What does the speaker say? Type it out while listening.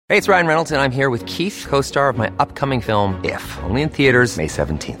Hey, it's Ryan Reynolds, and I'm here with Keith, co-star of my upcoming film, If, only in theaters May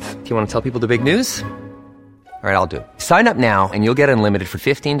 17th. Do you want to tell people the big news? All right, I'll do it. Sign up now and you'll get unlimited for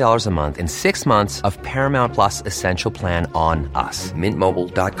 $15 a month and 6 months of Paramount Plus Essential Plan on us.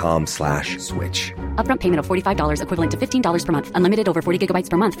 MintMobile.com/switch. Upfront payment of $45 equivalent to $15 per month. Unlimited over 40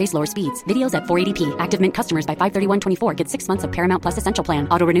 gigabytes per month. Face lower speeds. Videos at 480p. Active Mint customers by 531.24 get 6 months of Paramount Plus Essential Plan.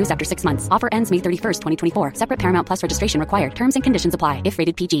 Auto renews after 6 months. Offer ends May 31st, 2024. Separate Paramount Plus registration required. Terms and conditions apply if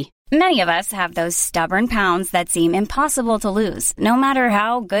rated PG. Many of us have those stubborn pounds that seem impossible to lose, no matter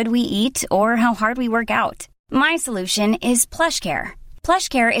how good we eat or how hard we work out. My solution is PlushCare.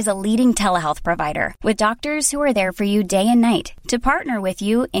 PlushCare is a leading telehealth provider with doctors who are there for you day and night to partner with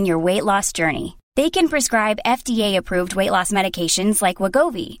you in your weight loss journey. They can prescribe FDA-approved weight loss medications like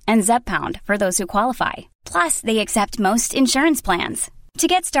Wegovy and Zepbound for those who qualify. Plus, they accept most insurance plans. To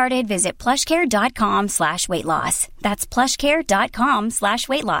get started, visit plushcare.com/weightloss. That's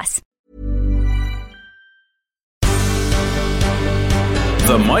plushcare.com/weightloss.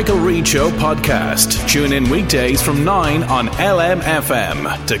 The Michael Reid Show podcast. Tune in weekdays from 9 on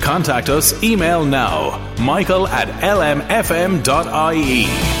LMFM. To contact us, email now, michael@lmfm.ie.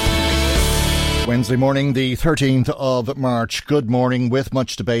 Wednesday morning, the 13th of March. Good morning, with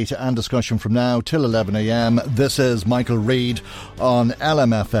much debate and discussion from now till 11 a.m. This is Michael Reid on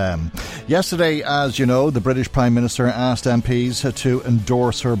LMFM. Yesterday, as you know, the British Prime Minister asked MPs to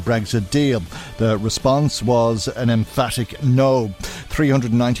endorse her Brexit deal. The response was an emphatic no.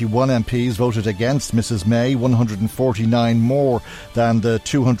 391 MPs voted against Mrs May, 149 more than the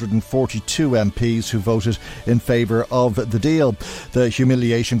 242 MPs who voted in favour of the deal. The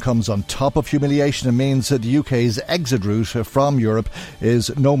humiliation comes on top of humiliation. It means that the UK's exit route from Europe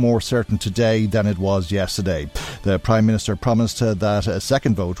is no more certain today than it was yesterday. The Prime Minister promised that a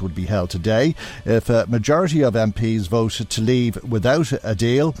second vote would be held today. If a majority of MPs vote to leave without a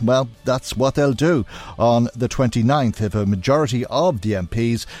deal, well, that's what they'll do on the 29th. If a majority of the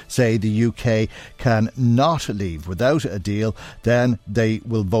MPs say the UK can not leave without a deal, then they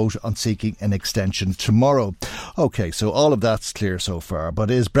will vote on seeking an extension tomorrow. OK, so all of that's clear so far. But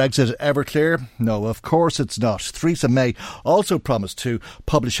is Brexit ever clear? No, of course it's not. Theresa May also promised to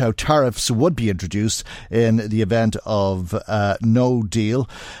publish how tariffs would be introduced in the event of no deal.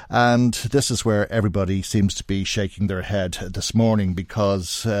 And this is where everybody seems to be shaking their head this morning,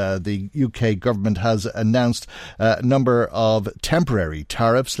 because the UK government has announced a number of temporary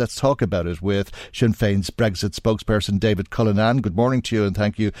tariffs. Let's talk about it with Sinn Féin's Brexit spokesperson David Cullinan. Good morning to you, and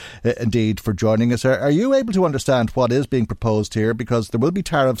thank you indeed for joining us. Are you able to understand what is being proposed here? Because there will be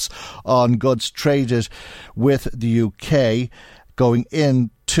tariffs on goods traded with the UK going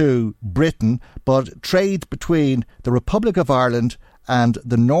into Britain, but trade between the Republic of Ireland and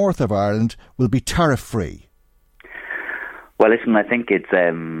the north of Ireland will be tariff-free. Well, listen, I think it's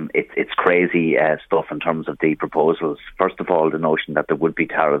crazy stuff in terms of the proposals. First of all, the notion that there would be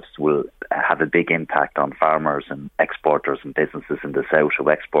tariffs will have a big impact on farmers and exporters and businesses in the south who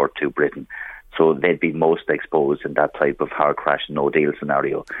export to Britain. So they'd be most exposed in that type of hard crash, no deal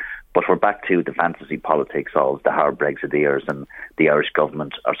scenario. But we're back to the fantasy politics of the hard Brexiteers and the Irish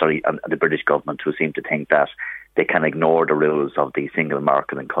government, and the British government, who seem to think that they can ignore the rules of the single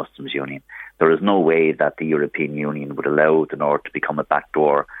market and customs union. There is no way that the European Union would allow the North to become a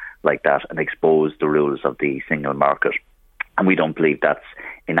backdoor like that and expose the rules of the single market. And we don't believe that's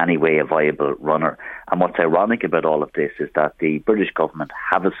in any way a viable runner. And what's ironic about all of this is that the British government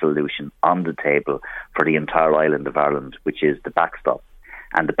have a solution on the table for the entire island of Ireland, which is the backstop.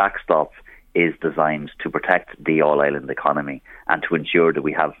 And the backstop is designed to protect the all-island economy and to ensure that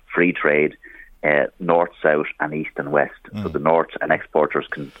we have free trade north, south and east and west. So the north and exporters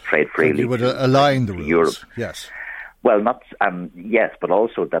can trade freely. You would align the rules. Europe. Yes. Well, yes, but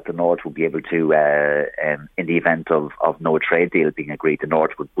also that the North would be able to, in the event of no trade deal being agreed, the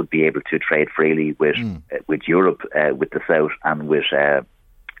North would be able to trade freely with Europe, with the South and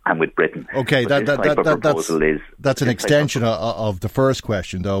with Britain. Okay, that's an extension of the first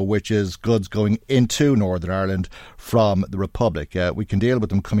question, though, which is goods going into Northern Ireland from the Republic. We can deal with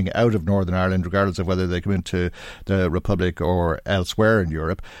them coming out of Northern Ireland, regardless of whether they come into the Republic or elsewhere in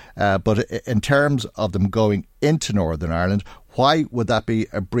Europe. But in terms of them going into Northern Ireland, why would that be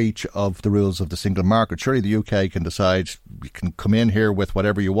a breach of the rules of the single market? Surely the UK can decide you can come in here with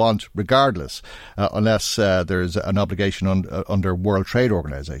whatever you want, regardless, unless there's an obligation under World Trade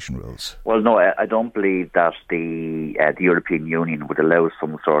Organization rules. Well, no, I don't believe that the European Union would allow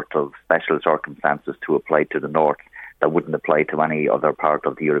some sort of special circumstances to apply to the North that wouldn't apply to any other part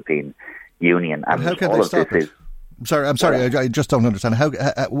of the European Union. And how can they stop it? I'm sorry. I just don't understand.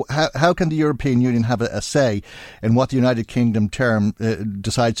 How can the European Union have a say in what the United Kingdom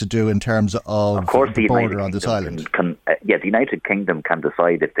decides to do in terms of the border on this island? The United Kingdom can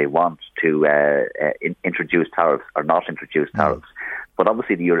decide if they want to introduce tariffs or not introduce tariffs. But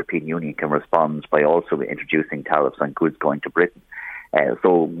obviously the European Union can respond by also introducing tariffs on goods going to Britain.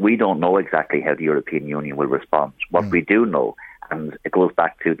 So we don't know exactly how the European Union will respond. What we do know, and it goes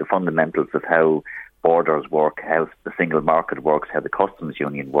back to the fundamentals of how borders work, how the single market works, how the customs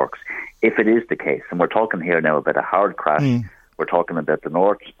union works. If it is the case, and we're talking here now about a hard crash, we're talking about the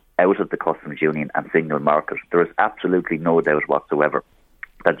North out of the customs union and single market, there is absolutely no doubt whatsoever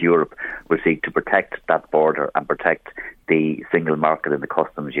that Europe will seek to protect that border and protect the single market and the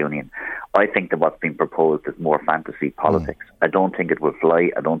customs union. I think that what's been proposed is more fantasy politics. I don't think it will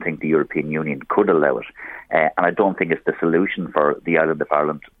fly. I don't think the European Union could allow it. And I don't think it's the solution for the island of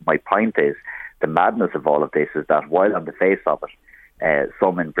Ireland. My point is, the madness of all of this is that while on the face of it,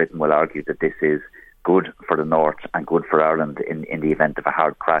 some in Britain will argue that this is good for the North and good for Ireland in the event of a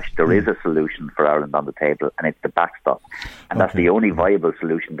hard crash. There is a solution for Ireland on the table, and it's the backstop. And that's the only viable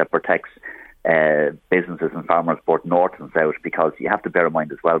solution that protects businesses and farmers both North and South, because you have to bear in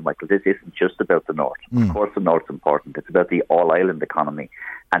mind as well, Michael, this isn't just about the North. Of course the North's important. It's about the all-island economy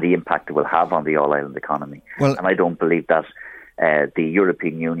and the impact it will have on the all-island economy. And I don't believe that the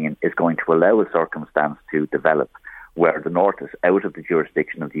European Union is going to allow a circumstance to develop where the North is out of the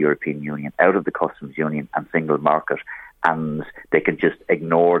jurisdiction of the European Union, out of the customs union and single market, and they can just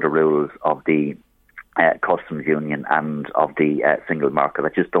ignore the rules of the customs union and of the single market. I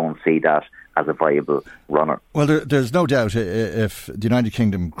just don't see that as a viable runner. Well, there's no doubt if the United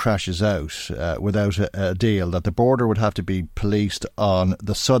Kingdom crashes out without a deal, that the border would have to be policed on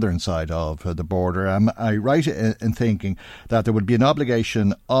the southern side of the border. Am I right in thinking that there would be an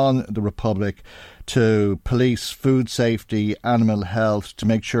obligation on the Republic to police food safety, animal health, to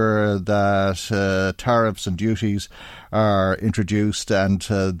make sure that tariffs and duties are introduced and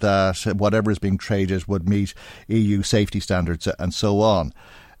that whatever is being traded would meet EU safety standards and so on?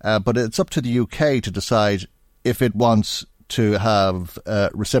 But it's up to the UK to decide if it wants to have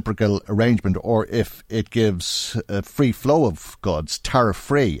a reciprocal arrangement or if it gives a free flow of goods,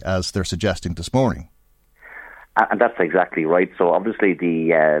 tariff-free, as they're suggesting this morning. And that's exactly right. So obviously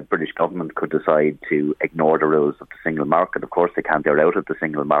the British government could decide to ignore the rules of the single market. Of course they can't. They're out of the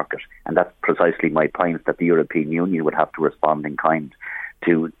single market. And that's precisely my point, that the European Union would have to respond in kind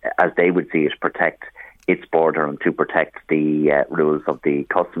to, as they would see it, protect its border and to protect the rules of the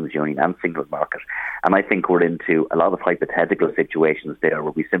customs union and single market. And I think we're into a lot of hypothetical situations there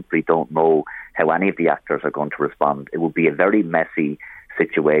where we simply don't know how any of the actors are going to respond. It will be a very messy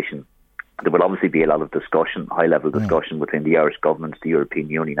situation. There will obviously be a lot of discussion, high-level discussion between the Irish government, the European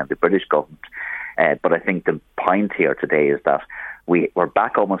Union and the British government. But I think the point here today is that we're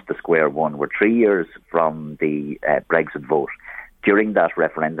back almost to square one. We're 3 years from the Brexit vote. During that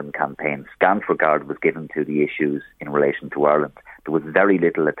referendum campaign, scant regard was given to the issues in relation to Ireland. There was very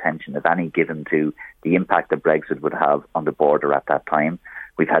little attention, if any, given to the impact that Brexit would have on the border at that time.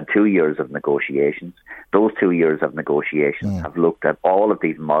 We've had 2 years of negotiations. Those 2 years of negotiations have looked at all of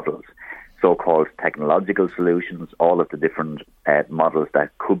these models, so-called technological solutions, all of the different models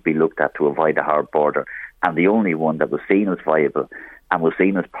that could be looked at to avoid a hard border. And the only one that was seen as viable and was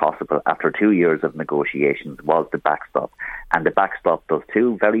seen as possible after 2 years of negotiations was the backstop. And the backstop does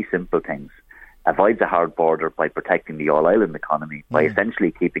two very simple things. Avoids a hard border by protecting the all-island economy, by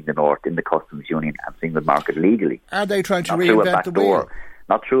essentially keeping the North in the customs union and single market legally. Are they trying to reinvent the wheel?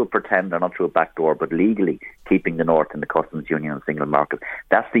 Not through a pretender, not through a backdoor, but legally keeping the North in the customs union and single market.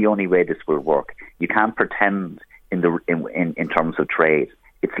 That's the only way this will work. You can't pretend in terms of trade.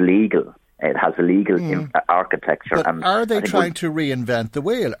 It's legal. It has a legal architecture. But and are they trying to reinvent the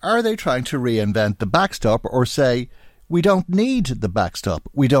wheel? Are they trying to reinvent the backstop, or say, we don't need the backstop.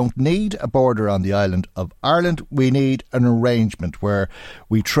 We don't need a border on the island of Ireland. We need an arrangement where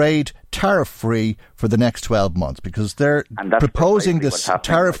we trade tariff-free for the next 12 months, because they're proposing this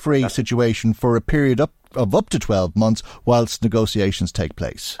tariff-free situation for a period of up to 12 months whilst negotiations take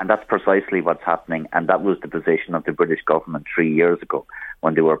place. And that's precisely what's happening. And that was the position of the British government 3 years ago,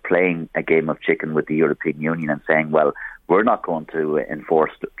 when they were playing a game of chicken with the European Union and saying, well, we're not going to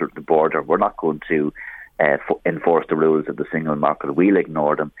enforce the border. We're not going to enforce the rules of the single market. We'll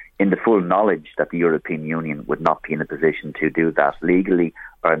ignore them, in the full knowledge that the European Union would not be in a position to do that legally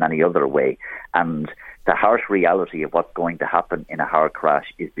or in any other way. And the harsh reality of what's going to happen in a hard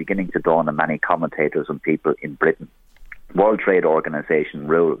crash is beginning to dawn on many commentators and people in Britain. World Trade Organization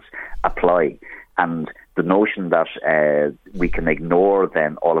rules apply, and the notion that we can ignore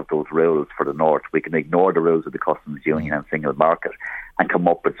then all of those rules for the North, we can ignore the rules of the customs union and single market and come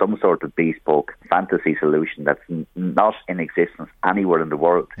up with some sort of bespoke fantasy solution that's not in existence anywhere in the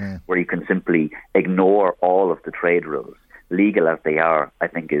world, where you can simply ignore all of the trade rules, legal as they are, I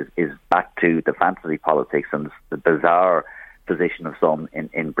think is back to the fantasy politics and the bizarre position of some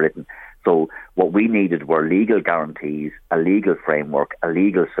in Britain. So what we needed were legal guarantees, a legal framework, a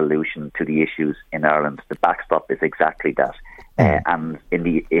legal solution to the issues in Ireland. The backstop is exactly that. And in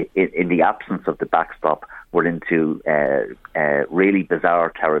the absence of the backstop, we're into really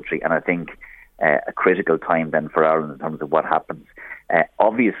bizarre territory, and I think a critical time then for Ireland in terms of what happens.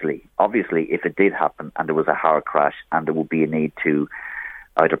 Obviously, if it did happen and there was a hard crash and there would be a need to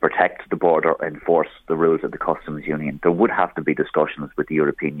either protect the border or enforce the rules of the customs union, there would have to be discussions with the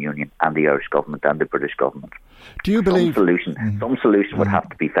European Union and the Irish government and the British government. Do you believe some solution would have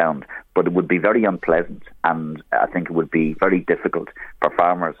to be found, but it would be very unpleasant, and I think it would be very difficult for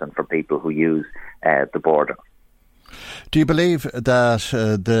farmers and for people who use the border. Do you believe that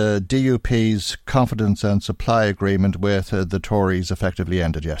the DUP's confidence and supply agreement with the Tories effectively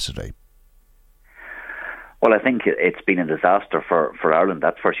ended yesterday? Well, I think it's been a disaster for Ireland,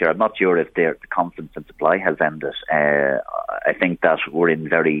 that's for sure. I'm not sure if the confidence and supply has ended. I think that we're in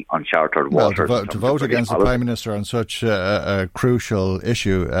very uncharted waters. Well, to vote against the Prime Minister on such a crucial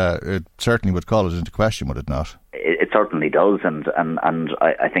issue, it certainly would call it into question, would it not? It certainly does, and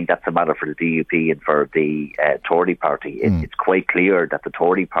I think that's a matter for the DUP and for the Tory party. It's quite clear that the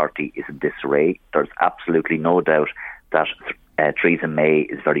Tory party is in disarray. There's absolutely no doubt that Theresa May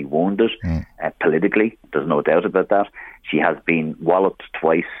is very wounded politically. There's no doubt about that. She has been walloped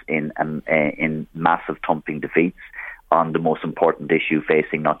twice in massive thumping defeats on the most important issue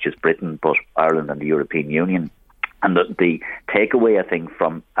facing not just Britain but Ireland and the European Union. And the takeaway, I think,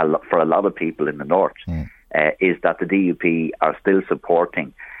 for a lot of people in the North is that the DUP are still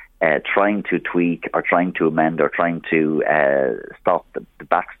supporting trying to tweak or trying to amend or trying to stop the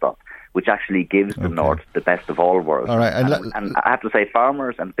backstop, which actually gives the North the best of all worlds. All right. And I have to say,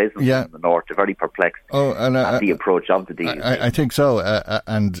 farmers and businesses in the North are very perplexed at the approach of the DUP. I think so.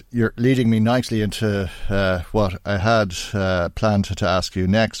 And you're leading me nicely into what I had planned to ask you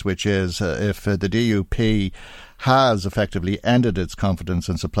next, which is if the DUP has effectively ended its confidence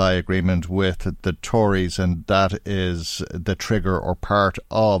and supply agreement with the Tories, and that is the trigger or part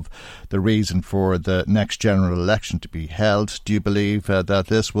of the reason for the next general election to be held. Do you believe that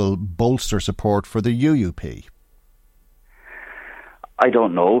this will bolster support for the UUP? I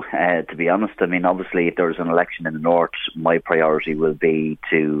don't know, to be honest. I mean, obviously, if there's an election in the North, my priority will be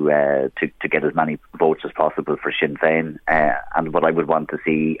to get as many votes as possible for Sinn Féin. And what I would want to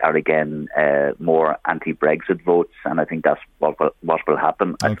see are, again, more anti-Brexit votes. And I think that's what will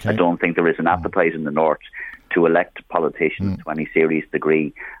happen. Okay. I don't think there is an appetite in the North to elect politicians to any serious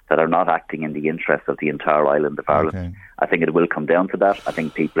degree that are not acting in the interest of the entire island of Ireland. Okay. I think it will come down to that. I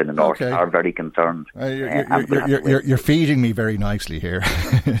think people in the North are very concerned. You're feeding me very nicely here.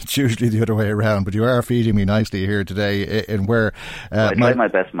 It's usually the other way around, but you are feeding me nicely here today in where I try my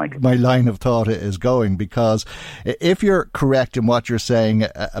best, Mike. My line of thought is going, because if you're correct in what you're saying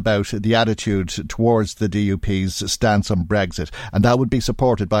about the attitude towards the DUP's stance on Brexit, and that would be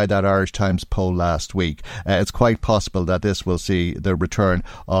supported by that Irish Times poll last week, it's quite possible that this will see the return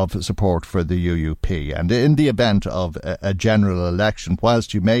of support for the UUP. And in the event of a general election,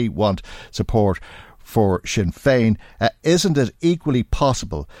 whilst you may want support for Sinn Féin, isn't it equally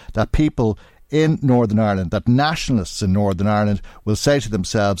possible that people in Northern Ireland, that nationalists in Northern Ireland will say to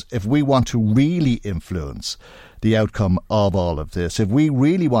themselves, if we want to really influence the outcome of all of this, if we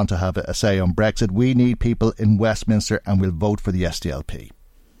really want to have a say on Brexit, we need people in Westminster and we'll vote for the SDLP?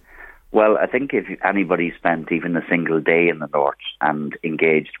 Well, I think if anybody spent even a single day in the North and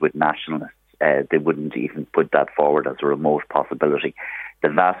engaged with nationalists, they wouldn't even put that forward as a remote possibility. The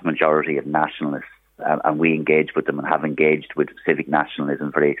vast majority of nationalists, and we engage with them and have engaged with civic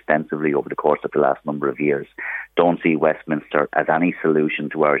nationalism very extensively over the course of the last number of years, don't see Westminster as any solution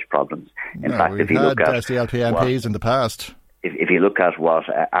to Irish problems. In fact, if you look at SDLP MPs in the past, if you look at what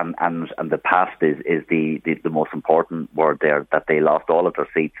and the past is the most important word there, that they lost all of their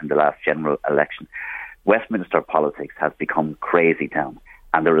seats in the last general election. Westminster politics has become crazy town.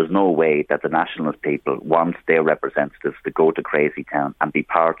 And there is no way that the nationalist people want their representatives to go to Crazy Town and be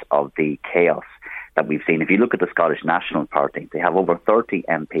part of the chaos that we've seen. If you look at the Scottish National Party, they have over 30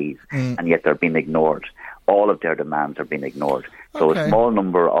 MPs, and yet they're being ignored. all of their demands are being ignored. So a small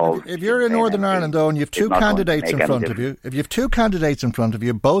number of... If you're in Northern Ireland, though, and you have two candidates in front of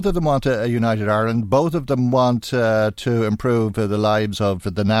you, both of them want a united Ireland, both of them want to improve the lives of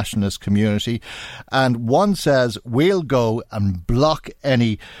the nationalist community, and one says, we'll go and block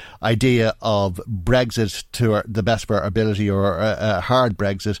any idea of Brexit to the best of our ability, or a hard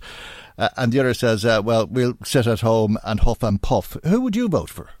Brexit, and the other says, well, we'll sit at home and huff and puff. Who would you vote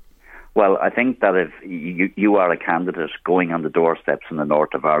for? Well, I think that if you are a candidate going on the doorsteps in the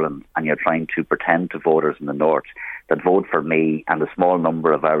north of Ireland and you're trying to pretend to voters in the north that vote for me and a small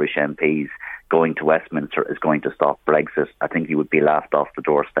number of Irish MPs going to Westminster is going to stop Brexit, I think you would be laughed off the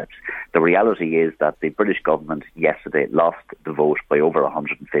doorsteps. The reality is that the British government yesterday lost the vote by over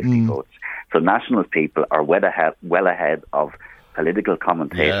 150 votes. So nationalist people are well ahead of political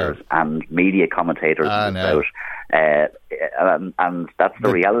commentators and media commentators in the South. And that's the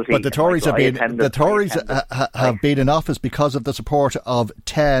reality. But the Tories have been in office because of the support of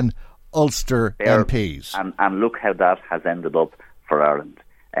 10 Ulster MPs. And look how that has ended up for Ireland.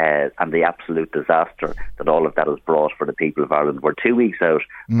 And the absolute disaster that all of that has brought for the people of Ireland. We're 2 weeks out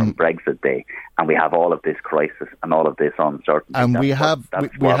from Brexit Day, and we have all of this crisis and all of this uncertainty. And we have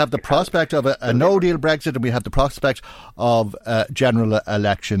the prospect of a no-deal Brexit, and we have the prospect of a general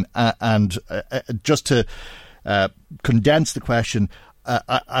election. And just to condense the question,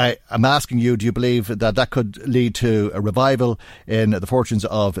 I'm asking you, do you believe that could lead to a revival in the fortunes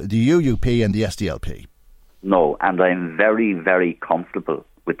of the UUP and the SDLP? No, and I'm very, very comfortable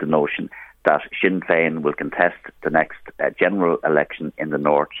with the notion that Sinn Féin will contest the next general election in the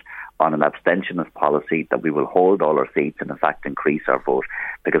north on an abstentionist policy, that we will hold all our seats and in fact increase our vote.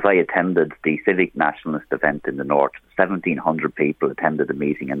 Because I attended the Civic Nationalist event in the north. 1,700 people attended a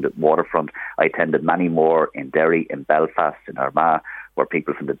meeting in the waterfront. I attended many more in Derry, in Belfast, in Armagh, where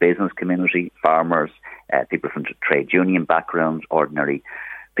people from the business community, farmers, people from trade union backgrounds, ordinary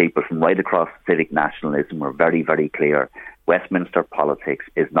people from right across civic nationalism were very, very clear. Westminster politics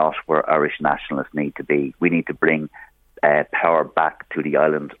is not where Irish nationalists need to be. We need to bring power back to the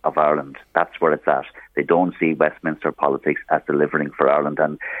island of Ireland. That's where it's at. They don't see Westminster politics as delivering for Ireland.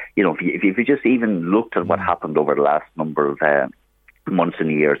 And, you know, if you just even looked at what happened over the last number of months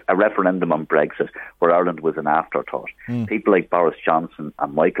and years, a referendum on Brexit where Ireland was an afterthought. People like Boris Johnson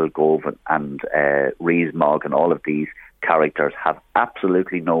and Michael Gove and Rees-Mogg and all of these characters have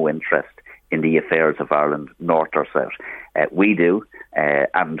absolutely no interest in the affairs of Ireland, north or south. We do,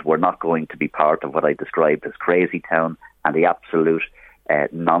 and we're not going to be part of what I described as crazy town and the absolute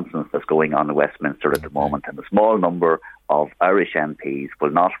nonsense that's going on in Westminster at the moment. And a small number of Irish MPs will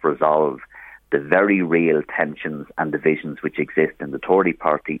not resolve the very real tensions and divisions which exist in the Tory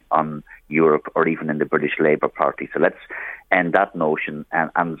party on Europe, or even in the British Labour Party. So let's end that notion,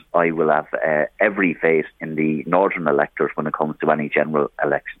 and I will have every faith in the northern electors when it comes to any general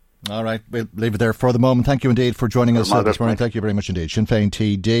election. All right, we'll leave it there for the moment. Thank you indeed for joining us this morning. Thank you very much indeed. Sinn Féin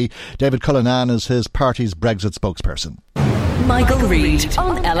TD. David Cullinan is his party's Brexit spokesperson. Michael Reid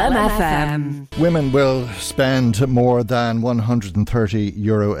on LMFM. Women will spend more than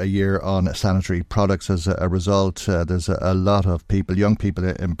 €130 a year on sanitary products. As a result, there's a lot of people, young people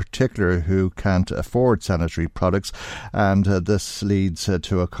in particular, who can't afford sanitary products, and this leads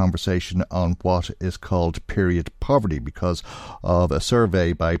to a conversation on what is called period poverty, because of a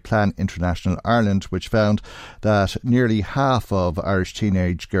survey by Plan International Ireland which found that nearly half of Irish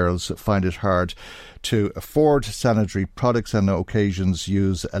teenage girls find it hard to afford sanitary products and on occasions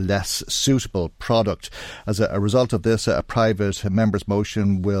use a less suitable product. As a result of this, a private members'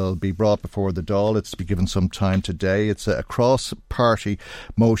 motion will be brought before the Dáil. It's to be given some time today. It's a cross-party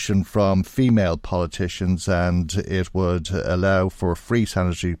motion from female politicians, and it would allow for free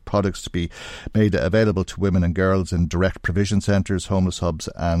sanitary products to be made available to women and girls in direct provision centres, homeless hubs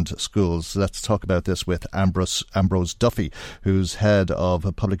and schools. Let's talk about this with Ambrose Duffy, who's head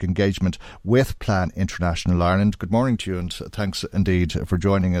of public engagement with Plan International Ireland. Good morning to you, and thanks indeed for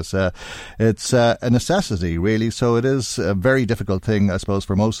joining us. It's a necessity, really, so it is a very difficult thing, I suppose,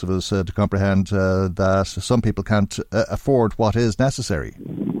 for most of us to comprehend that some people can't afford what is necessary.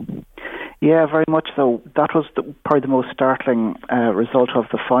 Yeah, very much so. That was probably the most startling result of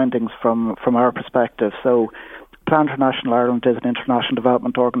the findings from our perspective. So Plan International Ireland is an international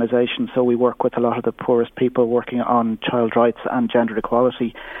development organisation, so we work with a lot of the poorest people working on child rights and gender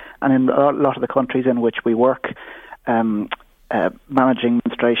equality. And in a lot of the countries in which we work, managing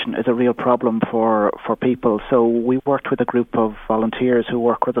menstruation is a real problem for people. So we worked with a group of volunteers who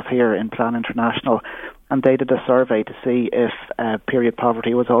work with us here in Plan International, and they did a survey to see if period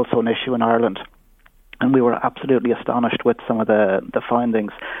poverty was also an issue in Ireland. And we were absolutely astonished with some of the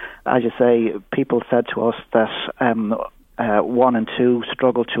findings. As you say, people said to us that 1 in 2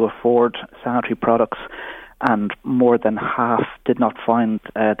 struggled to afford sanitary products, and more than half did not find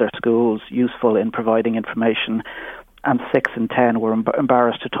their schools useful in providing information. And 6 in 10 were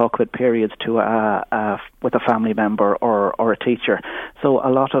embarrassed to talk about periods to with a family member or a teacher. So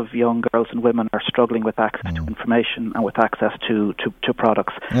a lot of young girls and women are struggling with access to information and with access to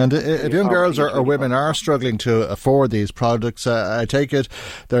products. And if young girls or women are struggling to afford these products, I take it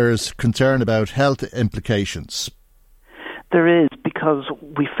there's concern about health implications. There is, because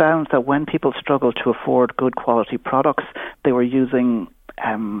we found that when people struggled to afford good quality products, they were using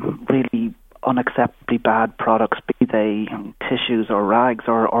really unacceptably bad products, be they tissues or rags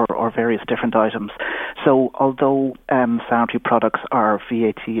or various different items. So although sanitary products are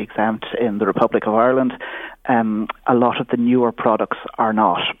VAT exempt in the Republic of Ireland, a lot of the newer products are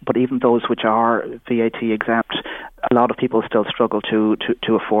not. But even those which are VAT exempt, a lot of people still struggle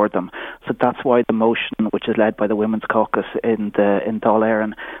to afford them. So that's why the motion, which is led by the Women's Caucus in Dáil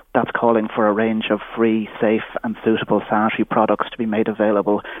Éireann, that's calling for a range of free, safe and suitable sanitary products to be made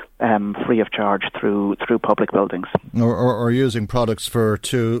available free of charge through public buildings. Or using products for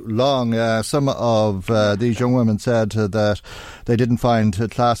too long. Some of these young women said that they didn't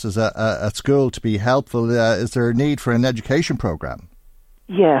find classes at school to be helpful. Is there a need for an education programme?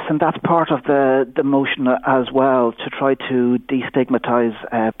 Yes, and that's part of the motion as well, to try to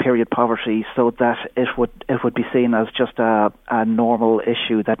destigmatise period poverty so that it would be seen as just a normal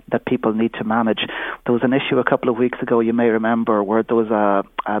issue that people need to manage. There was an issue a couple of weeks ago, you may remember, where there was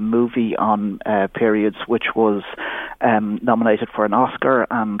a movie on periods which was nominated for an Oscar,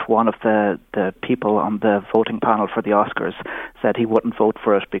 and one of the people on the voting panel for the Oscars said he wouldn't vote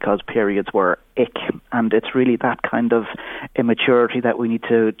for it because periods were ick. And it's really that kind of immaturity that we need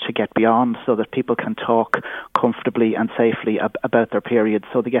to get beyond, so that people can talk comfortably and safely about their periods,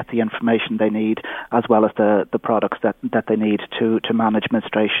 so they get the information they need as well as the products that they need to manage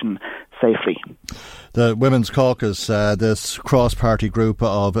menstruation safely. The Women's Caucus, this cross-party group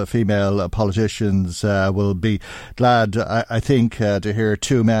of female politicians, will be glad, I think, to hear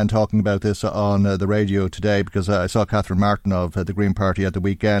two men talking about this on the radio today, because I saw Catherine Martin of the Green Party at the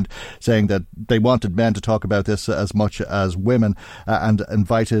weekend saying that they wanted men to talk about this as much as women, and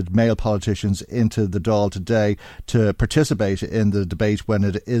invited male politicians into the Dáil today to participate in the debate when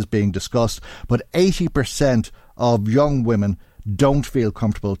it is being discussed. But 80% of young women don't feel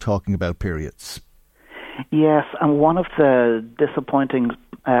comfortable talking about periods. Yes, and one of the disappointing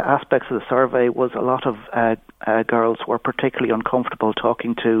aspects of the survey was a lot of girls were particularly uncomfortable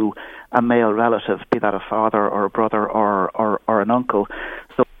talking to a male relative, be that a father or a brother or an uncle.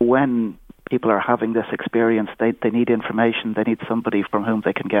 So when people are having this experience, they need information, they need somebody from whom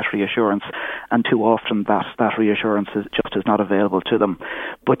they can get reassurance, and too often that reassurance is not available to them.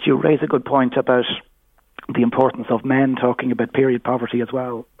 But you raise a good point about the importance of men talking about period poverty as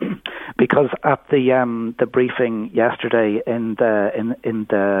well, because at the briefing yesterday in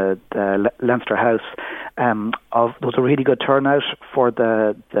the Leinster House, there was a really good turnout for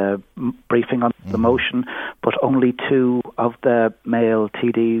the briefing on the motion, but only 2 of the male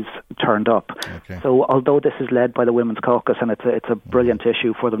TDs turned up. Okay. So although this is led by the Women's Caucus, and it's a brilliant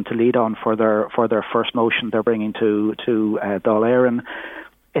issue for them to lead on for their first motion they're bringing to Dáil Éireann,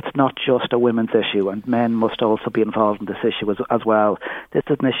 it's not just a women's issue, and men must also be involved in this issue as well. This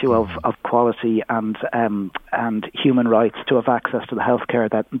is an issue of quality and human rights to have access to the healthcare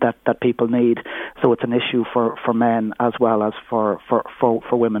that people need. So it's an issue for men as well as for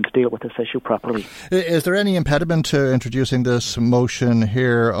women to deal with this issue properly. Is there any impediment to introducing this motion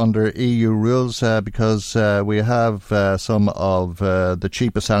here under EU rules? Because we have some of the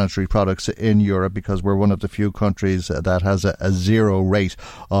cheapest sanitary products in Europe, because we're one of the few countries that has a zero rate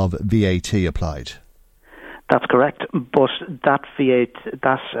of VAT applied. That's correct, but that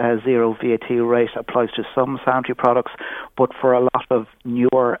zero VAT rate applies to some sanitary products, but for a lot of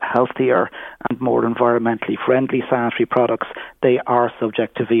newer, healthier and more environmentally friendly sanitary products, they are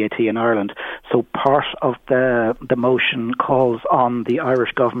subject to VAT in Ireland. So part of the motion calls on the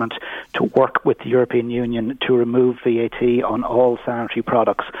Irish government to work with the European Union to remove VAT on all sanitary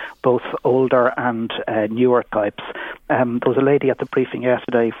products, both older and newer types. There was a lady at the briefing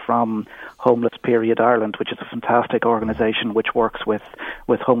yesterday from Homeless Period Ireland, which is a fantastic organisation which works with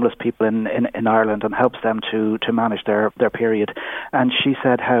homeless people in Ireland and helps them to manage their period. And she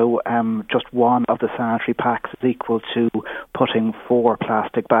said how just one of the sanitary packs is equal to putting 4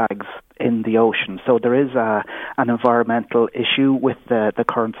 plastic bags in the ocean. So there is an environmental issue with the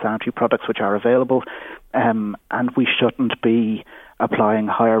current sanitary products which are available. and we shouldn't be applying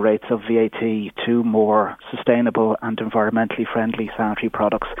higher rates of VAT to more sustainable and environmentally friendly sanitary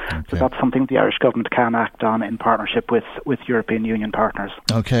products. Okay. So that's something the Irish government can act on in partnership with European Union partners.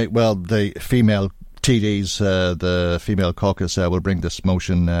 Okay, well, the female TDs, the female caucus, will bring this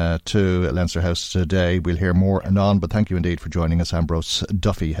motion to Leinster House today. We'll hear more anon, but thank you indeed for joining us, Ambrose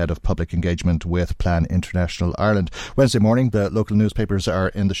Duffy, Head of Public Engagement with Plan International Ireland. Wednesday morning, the local newspapers are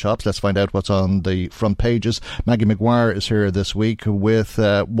in the shops. Let's find out what's on the front pages. Maggie Maguire is here this week with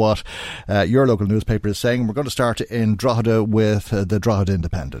what your local newspaper is saying. We're going to start in Drogheda with the Drogheda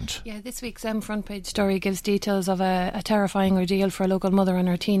Independent. Yeah, this week's front page story gives details of a terrifying ordeal for a local mother and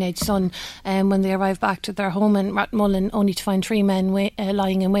her teenage son when they arrived back to their home in Rathmullen, only to find three men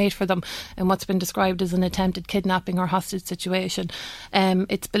lying in wait for them in what's been described as an attempted kidnapping or hostage situation.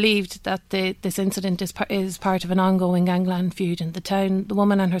 It's believed that this incident is part of an ongoing gangland feud in the town. The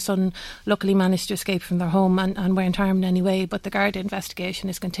woman and her son luckily managed to escape from their home and weren't harmed in any way, but the Garda investigation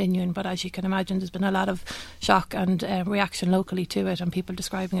is continuing. But as you can imagine, there's been a lot of shock and reaction locally to it, and people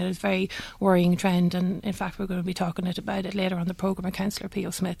describing it as a very worrying trend. And in fact, we're going to be talking about it later on the programme with Councillor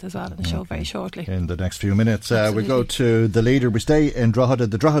P.O. Smith as well in the show very shortly. In the next few minutes, we go to the Leader. We stay in Drogheda,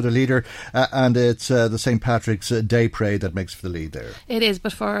 the Drogheda Leader, and it's the St. Patrick's Day Parade that makes for the lead there. It is,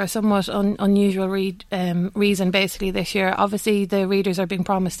 but for a somewhat unusual reason basically this year. Obviously the readers are being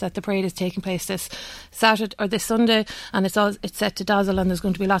promised that the parade is taking place this Saturday or this Sunday, and it's set to dazzle, and there's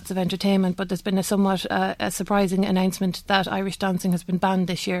going to be lots of entertainment, but there's been a somewhat a surprising announcement that Irish dancing has been banned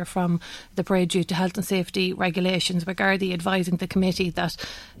this year from the parade due to health and safety regulations, with Gardaí advising the committee that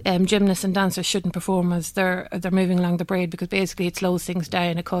gymnasts and dancers shouldn't perform as they're moving along the parade, because basically it slows things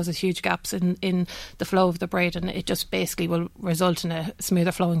down, it causes huge gaps in the flow of the parade, and it just basically will result in a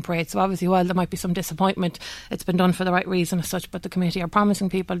smoother flowing parade. So obviously, while there might be some disappointment, it's been done for the right reason as such, but the committee are promising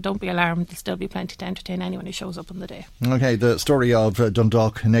people, don't be alarmed, there'll still be plenty to entertain anyone who shows up on the day. Okay, the story of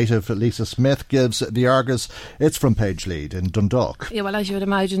Dundalk native Lisa Smith gives the Argus its front page lead in Dundalk. Yeah, well, as you would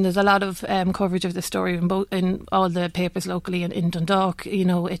imagine, there's a lot of coverage of the story in all the papers locally in Dundalk. You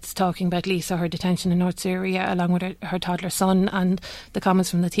know, it's talking about Lisa, her detention in North Syria along with her toddler son, and the comments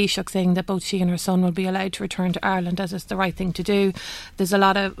from the Taoiseach saying that both she and her son will be allowed to return to Ireland as it's the right thing to do. There's a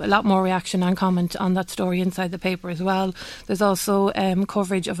lot more reaction and comment on that story inside the paper as well. There's also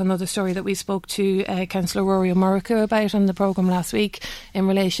coverage of another story that we spoke to Councillor Rory O'Murrica about on the programme last week in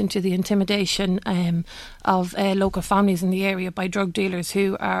relation to the intimidation of local families in the area by drug dealers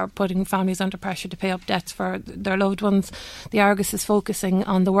who are putting families under pressure to pay up debts for their loved ones. The Argus is focusing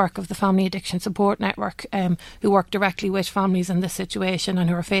on the work of the Family Addiction Support Network, who work directly with families in this situation and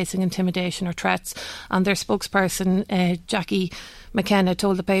who are facing intimidation or threats. And their spokesperson, Jackie McKenna,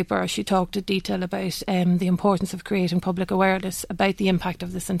 told the paper, she talked in detail about the importance of creating public awareness about the impact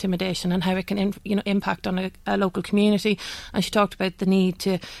of this intimidation and how it can impact on a local community. And she talked about the need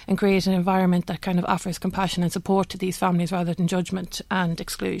to create an environment that kind of offers compassion and support to these families rather than judgment and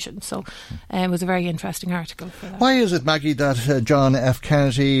exclusion. So it was a very interesting article for that. Why is it, Maggie, that John F.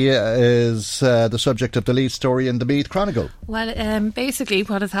 Kennedy is the subject of the lead story in the Meath Chronicle? Well, basically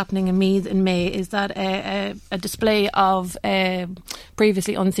what is happening in Meath in May is that a display of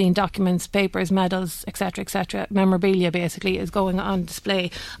previously unseen documents, papers, medals, etc., memorabilia basically is going on display,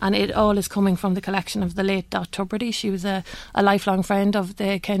 and it all is coming from the collection of the late Dot Tubridy. She was a lifelong friend of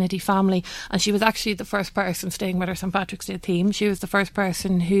the Kennedy family, and she was actually the first person, staying with her St. Patrick's Day theme, she was the first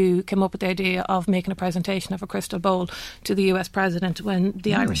person who came up with the idea of making a presentation of a crystal bowl to the US President when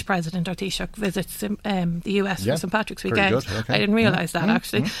the Irish President, or Taoiseach, visits the US for St. Patrick's weekend. Okay. I didn't realise that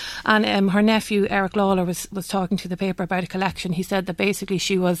actually. And her nephew Eric Lawler was talking to the paper about a collection. He said that basically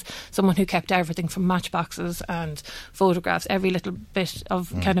she was someone who kept everything from matchboxes and photographs, every little bit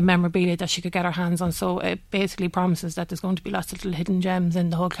of kind of memorabilia that she could get her hands on. So it basically promises that there's going to be lots of little hidden gems in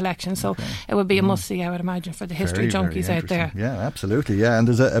the whole collection. So it would be a must-see, I would imagine, for the history junkies out there. Yeah, absolutely. Yeah, and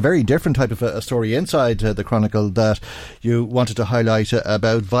there's a very different type of a story inside the Chronicle that you wanted to highlight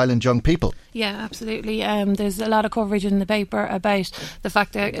about violent young people. Yeah, absolutely. There's a lot of coverage in the paper about the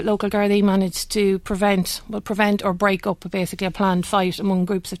fact that local Gardaí managed to prevent or break up basically a planned fight among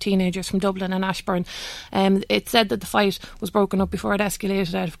groups of teenagers from Dublin and Ashbourne. It said that the fight was broken up before it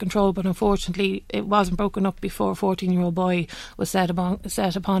escalated out of control, but unfortunately it wasn't broken up before a 14-year-old boy was set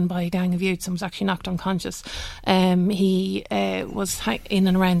upon by a gang of youths and was actually knocked unconscious. He was in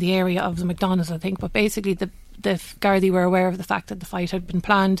and around the area of the McDonald's, I think, but basically the Gardaí were aware of the fact that the fight had been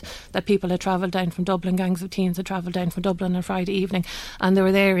planned, that people had travelled down from Dublin, gangs of teens had travelled down from Dublin on Friday evening, and they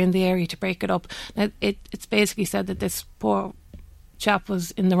were there in the area to break it up. Now, it's basically said that this poor chap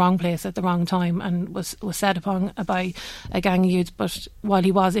was in the wrong place at the wrong time and was set upon by a gang of youths, but while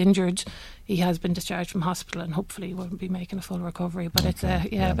he was injured, he has been discharged from hospital and hopefully will be making a full recovery. But it's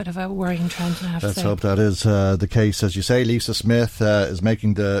a bit of a worrying trend, I have to say. Let's hope that is the case. As you say, Lisa Smith is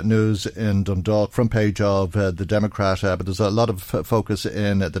making the news in Dundalk, front page of the Democrat, but there's a lot of focus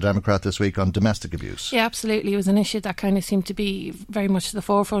in the Democrat this week on domestic abuse. Yeah, absolutely. It was an issue that kind of seemed to be very much to the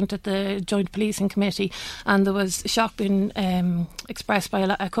forefront at the Joint Policing Committee, and there was shock being expressed by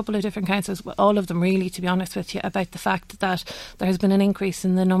a couple of different councils, all of them really, to be honest with you, about the fact that there has been an increase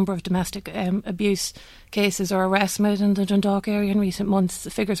in the number of domestic abuse cases or arrests made in the Dundalk area in recent months.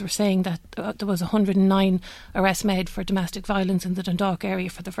 The figures were saying that there was 109 arrests made for domestic violence in the Dundalk area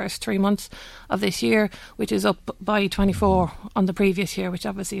for the first 3 months of this year, which is up by 24 on the previous year, which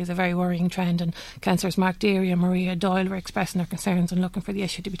obviously is a very worrying trend. And Councillors Mark Deary and Maria Doyle were expressing their concerns and looking for the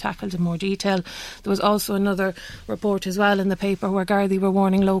issue to be tackled in more detail. There was also another report as well in the paper where Gardaí were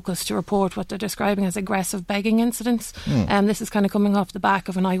warning locals to report what they're describing as aggressive begging incidents. This is kind of coming off the back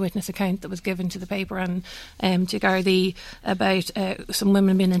of an eyewitness account that was given to the paper and to Gardaí about some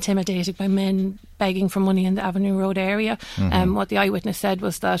women being intimidated by men begging for money in the Avenue Road area. What the eyewitness said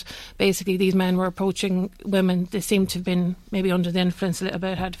was that basically these men were approaching women. They seemed to have been maybe under the influence a little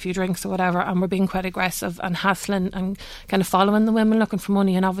bit, had a few drinks or whatever, and were being quite aggressive and hassling and kind of following the women looking for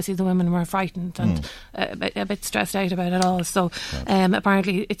money. And obviously the women were frightened and a bit stressed out about it all. So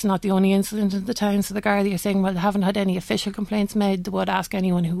apparently it's not the only incident in the town. So the Gardaí are saying, well, they haven't had any official complaints made. They would ask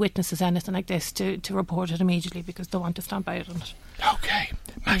anyone who witnesses anything like this to report it immediately because they want to stamp out on it. OK,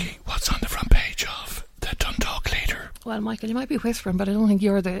 Maggie, what's on the front page of the Dundalk Leader? Well, Michael, you might be whispering, but I don't think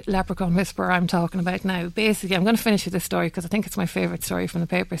you're the leprechaun whisperer I'm talking about now. Basically, I'm going to finish with this story because I think it's my favourite story from the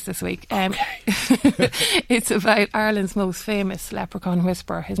papers this week. It's about Ireland's most famous leprechaun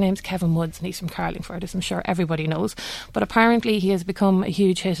whisperer. His name's Kevin Woods and he's from Carlingford, as I'm sure everybody knows. But apparently he has become a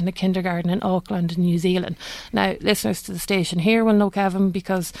huge hit in a kindergarten in Auckland in New Zealand. Now, listeners to the station here will know Kevin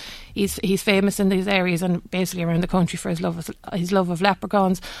because he's famous in these areas and basically around the country for his love of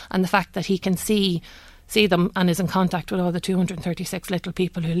leprechauns and the fact that he can see them and is in contact with all the 236 little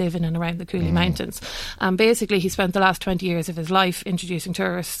people who live in and around the Cooley Mountains. And basically he spent the last 20 years of his life introducing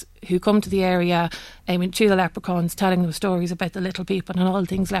tourists who come to the area to the leprechauns, telling them stories about the little people and all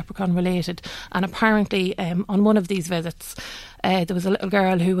things leprechaun related. And apparently on one of these visits there was a little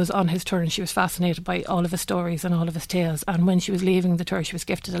girl who was on his tour and she was fascinated by all of his stories and all of his tales. And when she was leaving the tour, she was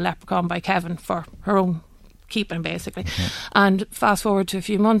gifted a leprechaun by Kevin for her own keeping, basically. And fast forward to a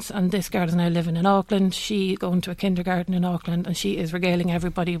few months and this girl is now living in Auckland. She going to a kindergarten in Auckland and she is regaling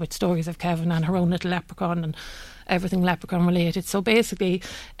everybody with stories of Kevin and her own little leprechaun and everything leprechaun related. So basically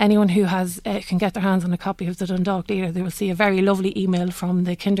anyone who has can get their hands on a copy of the Dundalk Leader, they will see a very lovely email from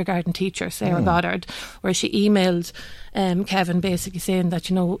the kindergarten teacher, Sarah Goddard, where she emailed Kevin basically saying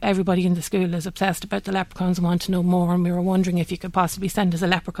that, everybody in the school is obsessed about the leprechauns and want to know more, and we were wondering if you could possibly send us a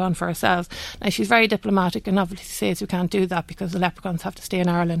leprechaun for ourselves. Now she's very diplomatic and obviously says we can't do that because the leprechauns have to stay in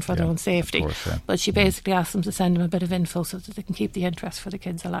Ireland for their own safety. Of course, but she basically asked them to send them a bit of info so that they can keep the interest for the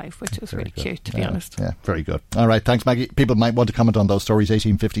kids alive, which was really cute, to be honest. Yeah, very good. All right, thanks Maggie. People might want to comment on those stories.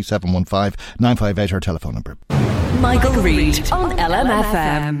 1850 715 958, our telephone number. Michael Reid on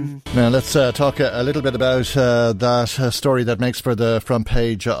LMFM. Now let's talk a little bit about that story that makes for the front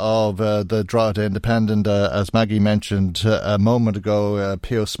page of the Drogheda Independent. As Maggie mentioned a moment ago,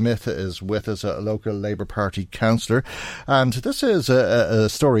 Pio Smith is with us, a local Labour Party councillor, and this is a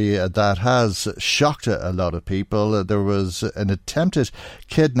story that has shocked a lot of people. There was an attempted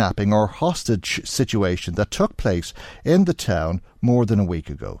kidnapping or hostage situation that took place in the town more than a week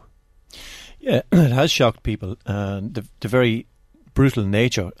ago. Yeah, it has shocked people. The very brutal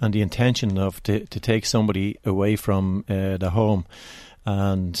nature and the intention of to take somebody away from their home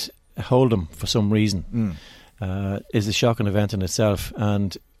and hold them for some reason is a shocking event in itself.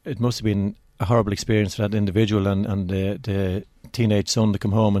 And it must have been a horrible experience for that individual and the teenage son to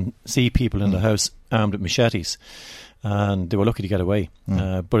come home and see people in the house armed with machetes. And they were lucky to get away.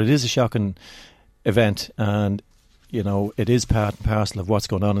 But it is a shocking event, and it is part and parcel of what's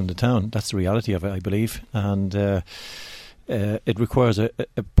going on in the town. That's the reality of it, I believe. And it requires a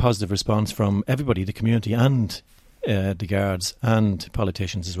positive response from everybody, the community and the guards and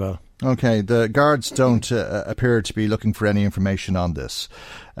politicians as well. OK, the guards don't appear to be looking for any information on this.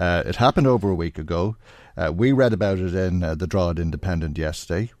 It happened over a week ago. We read about it in the Drogheda Independent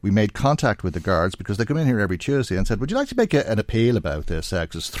yesterday. We made contact with the guards because they come in here every Tuesday and said, would you like to make an appeal about this?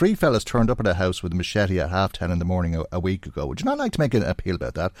 Because 3 fellas turned up at a house with a machete at 10:30 in the morning a week ago. Would you not like to make an appeal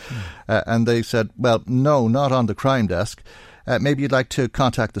about that? And they said, well, no, not on the crime desk. Maybe you'd like to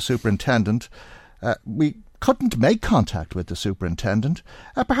contact the superintendent. We couldn't make contact with the superintendent.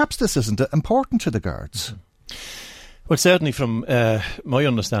 Perhaps this isn't important to the guards. Well, certainly from my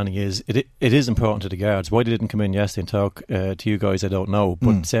understanding is it is important to the guards. Why they didn't come in yesterday and talk to you guys, I don't know.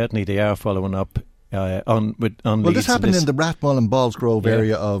 But certainly they are following up on well, this happened in the Rathmull and Ballsgrove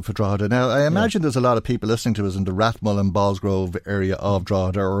area of Drogheda. Now, I imagine there's a lot of people listening to us in the Rathmull and Ballsgrove area of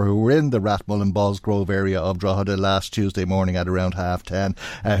Drogheda, or who were in the Rathmull and Ballsgrove area of Drogheda last Tuesday morning at around 10:30,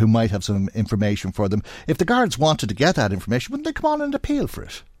 who might have some information for them. If the guards wanted to get that information, wouldn't they come on and appeal for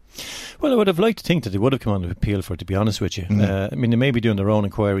it? Well, I would have liked to think that they would have come on to appeal for it, to be honest with you. I mean, they may be doing their own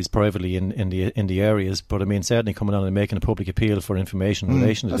inquiries privately in the areas, but I mean, certainly coming on and making a public appeal for information in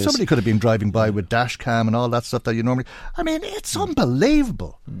relation to this. Somebody could have been driving by with dash cam and all that stuff that you normally... I mean, it's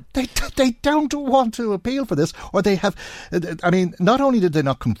unbelievable. They don't want to appeal for this, or they have... I mean, not only did they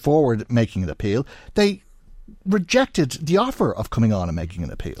not come forward making an appeal, they rejected the offer of coming on and making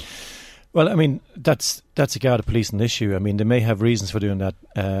an appeal. Well, I mean, that's a Garda policing issue. I mean, they may have reasons for doing that.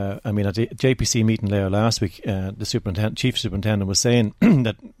 I mean, at the JPC meeting there last week, the chief superintendent was saying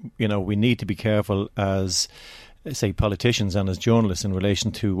that, you know, we need to be careful as, say, politicians and as journalists in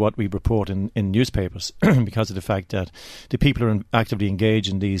relation to what we report in newspapers because of the fact that the people who are actively engaged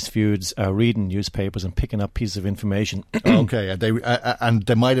in these feuds are reading newspapers and picking up pieces of information. Okay, and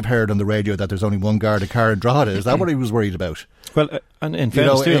they might have heard on the radio that there's only one Garda car in Drogheda. Is that what he was worried about? Well, and in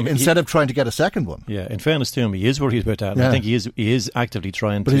fairness to him, instead of trying to get a second one. Yeah, in fairness to him, he is worried about that. And I think he is actively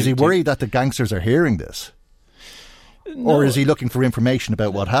trying to... But is he worried that the gangsters are hearing this? No. Or is he looking for information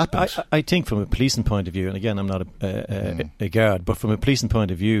about what happened? I think from a policing point of view, and again, I'm not a guard, but from a policing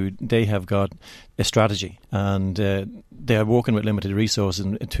point of view, they have got a strategy and they are working with limited resources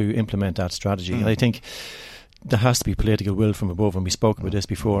to implement that strategy. And I think there has to be political will from above, and we spoke about this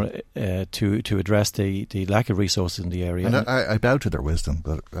before, to address the lack of resources in the area. And I bow to their wisdom,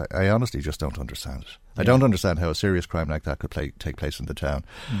 but I honestly just don't understand it. I don't understand how a serious crime like that could take place in the town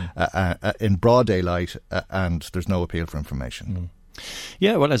in broad daylight and there's no appeal for information.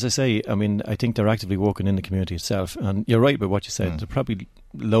 Yeah, well, as I say, I mean, I think they're actively working in the community itself, and you're right about what you said. There are probably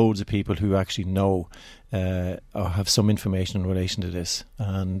loads of people who actually know or have some information in relation to this,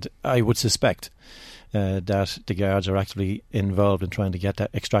 and I would suspect that the guards are actively involved in trying to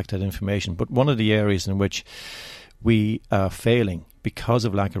extract that information. But one of the areas in which we are failing because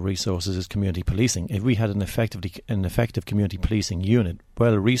of lack of resources is community policing. If we had an effective community policing unit,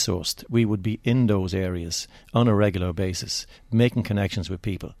 well resourced, we would be in those areas on a regular basis, making connections with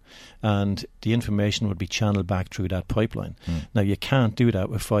people, and the information would be channeled back through that pipeline. Now, you can't do that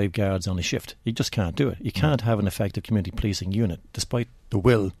with 5 guards on a shift. You just can't do it. You can't have an effective community policing unit, despite the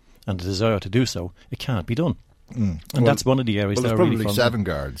will and the desire to do so. It can't be done. And that's one of the areas that are really... There's probably 7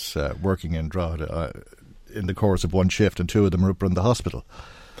 guards working in Drogheda in the course of one shift, and 2 of them are up in the hospital.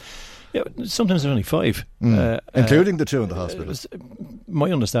 Yeah, sometimes there's only 5. Including the 2 in the hospital.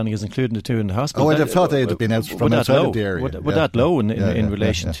 My understanding is including the 2 in the hospital. Oh, I'd have thought they'd have been out from outside of the area. Were that low in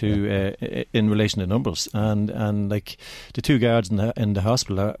relation to numbers, and like the 2 guards in the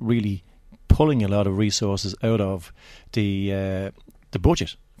hospital are really pulling a lot of resources out of the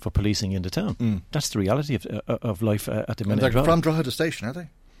budget for policing in the town. That's the reality of life at the minute. And they're from Drogheda Station, are they?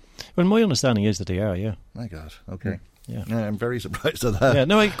 Well, my understanding is that they are, yeah. My God, okay. Yeah, I'm very surprised at that. Yeah,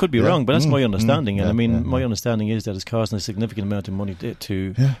 no, I could be wrong, but that's my understanding. And I mean, my understanding is that it's costing a significant amount of money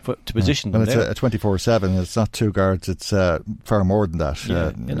to position them there. And it's a 24/7. It's not 2 guards. It's far more than that.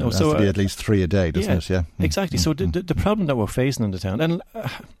 It has to be at least 3 a day, doesn't it? Yeah, exactly. So the problem that we're facing in the town, and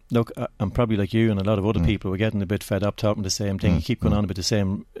look, I'm probably like you and a lot of other people, we're getting a bit fed up talking the same thing. You keep going on about the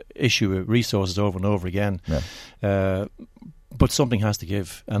same issue of resources over and over again. But something has to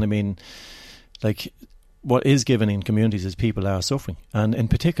give. And I mean, like, what is given in communities is people are suffering, and in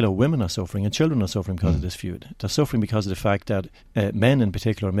particular women are suffering and children are suffering because of this feud. They're suffering because of the fact that men in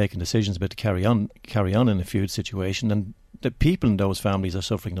particular are making decisions about to carry on in a feud situation, and the people in those families are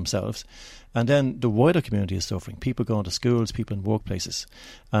suffering themselves, and then the wider community is suffering. People going to schools, people in workplaces,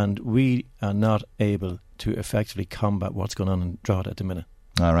 and we are not able to effectively combat what's going on in Drogheda at the minute.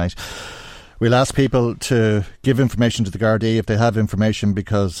 All right. We'll ask people to give information to the Gardaí if they have information,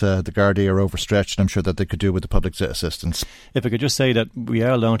 because the Gardaí are overstretched, and I'm sure that they could do with the public's assistance. If I could just say that we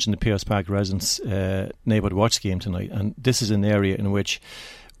are launching the Pearse Park Residents Neighbourhood Watch Scheme tonight, and this is an area in which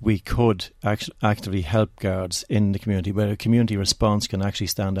we could actively help guards in the community, where a community response can actually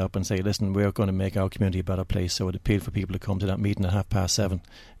stand up and say, listen, we're going to make our community a better place. So I'd appeal for people to come to that meeting at 7:30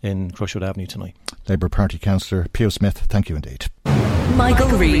 in Crushwood Avenue tonight. Labour Party Councillor Pio Smith, thank you indeed. Michael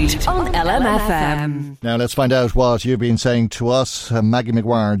Reid on LMFM. Now let's find out what you've been saying to us. Maggie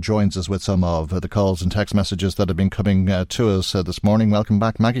McGuire joins us with some of the calls and text messages that have been coming to us this morning. Welcome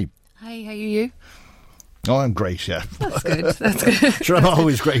back, Maggie. Hi, how are you? Oh, I'm great, yeah. That's good. That's good. Sure, I'm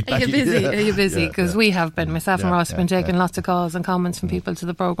always great. Are you busy? Are you busy? Because we have been. Myself and Ross have been taking lots of calls and comments from people to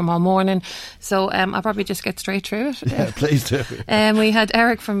the programme all morning. So I'll probably just get straight through it. Yeah, please do. We had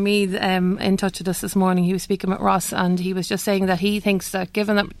Eric from Meath in touch with us this morning. He was speaking with Ross, and he was just saying that he thinks that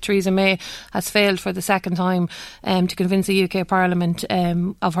given that Theresa May has failed for the second time to convince the UK Parliament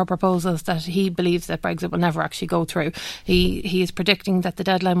of her proposals, that he believes that Brexit will never actually go through. He is predicting that the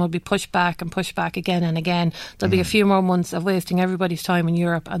deadline will be pushed back again and again. There'll be a few more months of wasting everybody's time in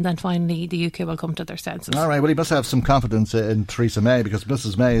Europe, and then finally the UK will come to their senses. All right, well, he must have some confidence in Theresa May, because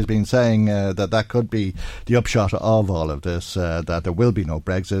Mrs May has been saying that could be the upshot of all of this, that there will be no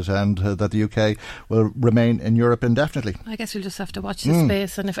Brexit, and that the UK will remain in Europe indefinitely. I guess we'll just have to watch this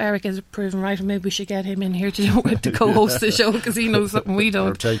space, and if Eric is proven right, maybe we should get him in here to co-host the show, because he knows something we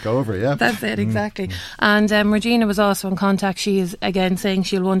don't. Or take over, yeah. That's it, exactly. And Regina was also in contact. She is again saying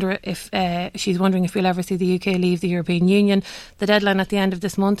she's wondering if we'll ever see the UK leave the European Union. The deadline at the end of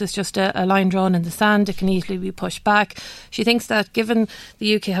this month is just a line drawn in the sand. It can easily be pushed back. She thinks that given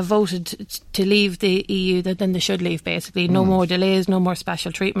the UK have voted to leave the EU, that then they should leave, basically. No more delays, no more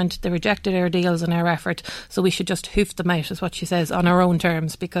special treatment. They rejected our deals and our effort, so we should just hoof them out, is what she says, on our own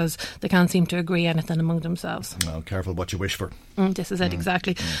terms, because they can't seem to agree anything among themselves. Well, careful what you wish for. This is it,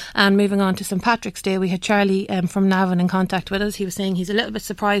 exactly. And moving on to St Patrick's Day, we had Charlie from Navan in contact with us. He was saying he's a little bit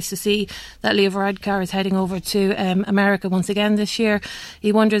surprised to see that Leo Varadkar is heading over to America once again this year.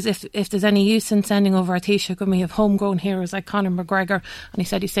 He wonders if there's any use in sending over our Taoiseach when we have homegrown heroes like Conor McGregor. And he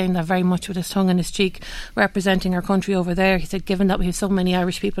said he's saying that very much with his tongue in his cheek, representing our country over there. He said, given that we have so many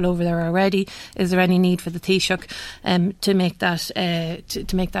Irish people over there already, is there any need for the Taoiseach to make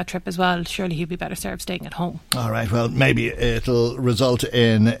that trip as well? Surely he'd be better served staying at home. All right, well, maybe it'll result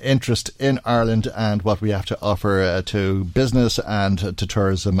in interest in Ireland and what we have to offer to business and to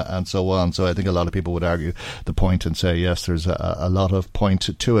tourism and so on. So I think a lot of people would argue the point and say, yes, there's a lot of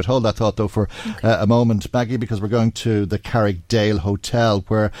point to it. Hold that thought, though, for a moment, Maggie, because we're going to the Carrickdale Hotel,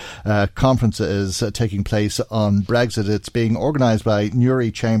 where a conference is taking place on Brexit. It's being organised by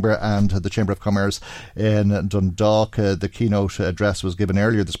Newry Chamber and the Chamber of Commerce in Dundalk. The keynote address was given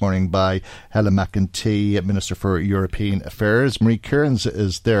earlier this morning by Helen McEntee, Minister for European Affairs. Marie Kearns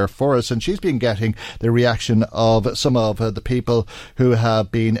is there for us, and she's been getting the reaction of some of the people who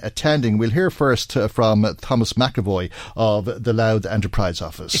have been attending. We'll hear first from Thomas McAvoy of the Louth Enterprise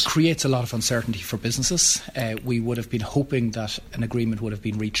Office. It creates a lot of uncertainty for businesses. We would have been hoping that an agreement would have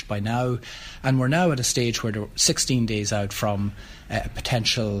been reached by now, and we're now at a stage where they're 16 days out from a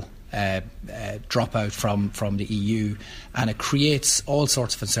potential dropout from the EU, and it creates all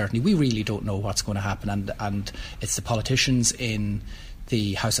sorts of uncertainty. We really don't know what's going to happen, and it's the politicians in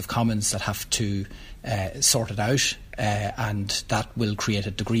the House of Commons that have to sort it out, and that will create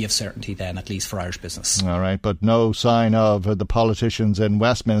a degree of certainty then, at least for Irish business. All right, but no sign of the politicians in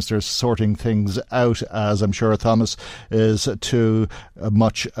Westminster sorting things out, as I'm sure Thomas is too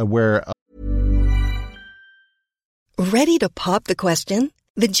much aware of. Ready to pop the question?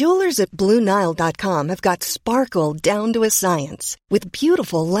 The jewelers at BlueNile.com have got sparkle down to a science with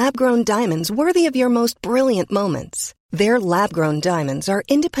beautiful lab-grown diamonds worthy of your most brilliant moments. Their lab-grown diamonds are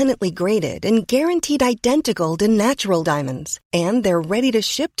independently graded and guaranteed identical to natural diamonds, and they're ready to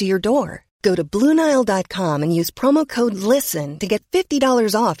ship to your door. Go to BlueNile.com and use promo code LISTEN to get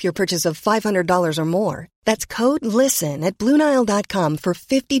 $50 off your purchase of $500 or more. That's code LISTEN at BlueNile.com for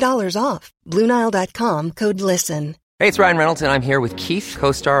 $50 off. BlueNile.com, code LISTEN. Hey, it's Ryan Reynolds, and I'm here with Keith,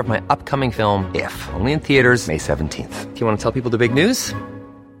 co-star of my upcoming film, If, only in theaters May 17th. Do you want to tell people the big news?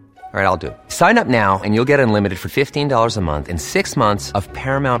 All right, I'll do it. Sign up now and you'll get unlimited for $15 a month and 6 months of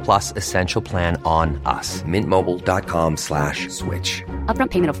Paramount Plus Essential Plan on us. MintMobile.com/switch.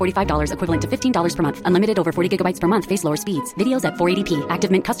 Upfront payment of $45 equivalent to $15 per month. Unlimited over 40 gigabytes per month. Face lower speeds. Videos at 480p.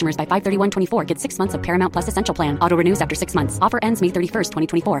 Active Mint customers by 531.24 get 6 months of Paramount Plus Essential Plan. Auto renews after 6 months. Offer ends May 31st,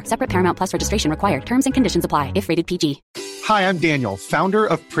 2024. Separate Paramount Plus registration required. Terms and conditions apply if rated PG. Hi, I'm Daniel, founder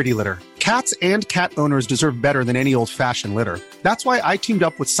of Pretty Litter. Cats and cat owners deserve better than any old-fashioned litter. That's why I teamed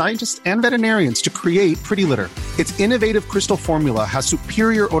up with scientists and veterinarians to create Pretty Litter. Its innovative crystal formula has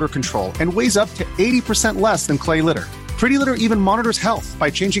superior odor control and weighs up to 80% less than clay litter. Pretty Litter even monitors health by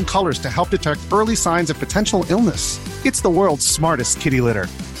changing colors to help detect early signs of potential illness. It's the world's smartest kitty litter.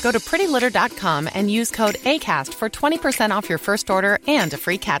 Go to prettylitter.com and use code ACAST for 20% off your first order and a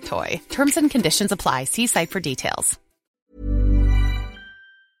free cat toy. Terms and conditions apply. See site for details.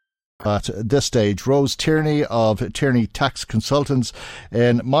 At this stage, Rose Tierney of Tierney Tax Consultants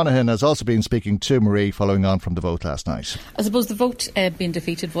in Monaghan has also been speaking to Marie following on from the vote last night. I suppose the vote being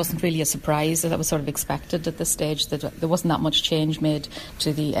defeated wasn't really a surprise. That was sort of expected at this stage, that there wasn't that much change made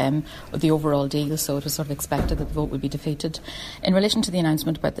to the overall deal, so it was sort of expected that the vote would be defeated. In relation to the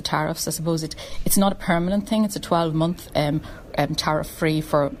announcement about the tariffs, I suppose it's not a permanent thing. It's a 12-month tariff-free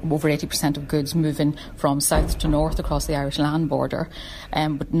for over 80% of goods moving from south to north across the Irish land border,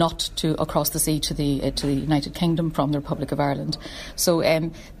 but not to across the sea to the United Kingdom from the Republic of Ireland. So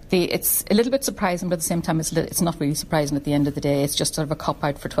it's a little bit surprising, but at the same time it's not really surprising at the end of the day. It's just sort of a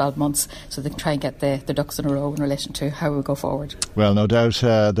cop-out for 12 months so they can try and get the ducks in a row in relation to how we go forward. Well, no doubt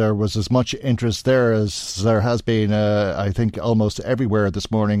there was as much interest there as there has been, I think, almost everywhere this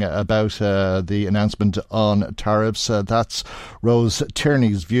morning about the announcement on tariffs. That's Rose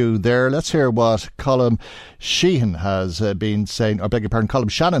Tierney's view there. Let's hear what Colm Sheehan has been saying, Colm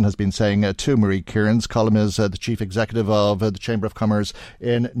Shannon has been saying to Marie Kieran's. Colm is the Chief Executive of the Chamber of Commerce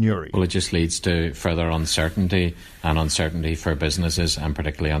in Newry. Well, it just leads to further uncertainty for businesses, and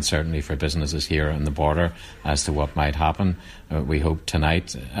particularly uncertainty for businesses here on the border as to what might happen. We hope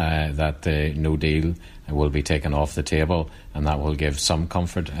tonight that the no deal will be taken off the table, and that will give some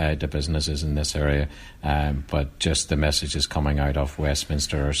comfort to businesses in this area. But just the messages coming out of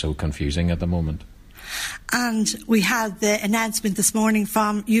Westminster are so confusing at the moment. And we had the announcement this morning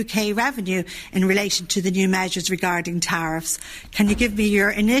from UK Revenue in relation to the new measures regarding tariffs. Can you give me your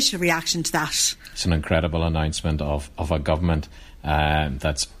initial reaction to that? It's an incredible announcement of a government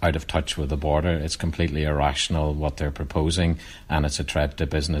that's out of touch with the border. It's completely irrational what they're proposing, and it's a threat to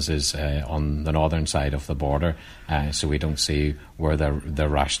businesses on the northern side of the border. So we don't see where the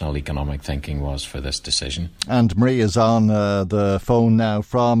rational economic thinking was for this decision. And Marie is on the phone now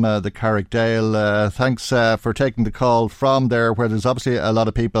from the Carrickdale. Thanks for taking the call from there, where there's obviously a lot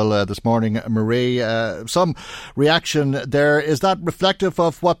of people this morning. Marie, some reaction there. Is that reflective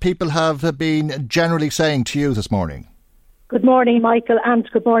of what people have been generally saying to you this morning? Good morning, Michael, and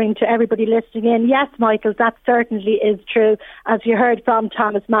good morning to everybody listening in. Yes, Michael, that certainly is true. As you heard from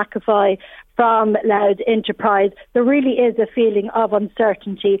Thomas McAvoy from Loud Enterprise, there really is a feeling of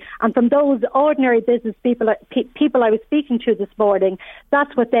uncertainty. And from those ordinary business people I was speaking to this morning,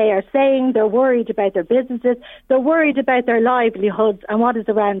 that's what they are saying. They're worried about their businesses. They're worried about their livelihoods and what is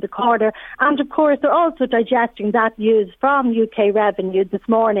around the corner. And of course, they're also digesting that news from UK Revenue this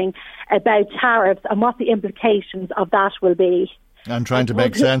morning about tariffs and what the implications of that will be. And trying to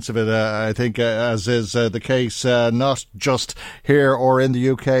make sense of it, I think, as is the case, not just here or in the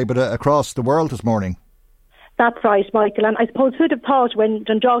UK, but across the world this morning. That's right, Michael. And I suppose who'd have thought when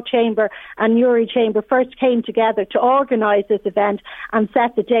Dundalk Chamber and Newry Chamber first came together to organise this event and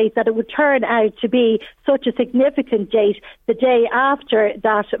set the date, that it would turn out to be such a significant date the day after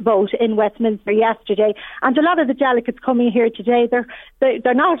that vote in Westminster yesterday. And a lot of the delegates coming here today,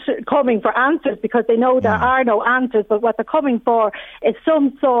 they're not coming for answers because they know there are no answers, but what they're coming for is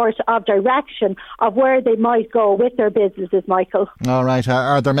some sort of direction of where they might go with their businesses, Michael. All right.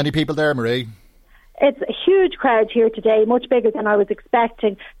 Are there many people there, Marie? It's a huge crowd here today, much bigger than I was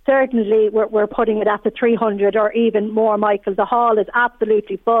expecting. Certainly, we're putting it at the 300 or even more, Michael. The hall is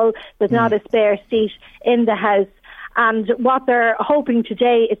absolutely full. There's not a spare seat in the house. And what they're hoping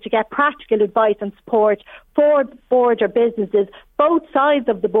today is to get practical advice and support for border businesses, both sides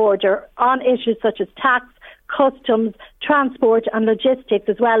of the border, on issues such as tax, customs, transport and logistics,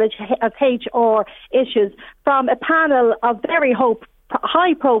 as well as HR issues, from a panel of very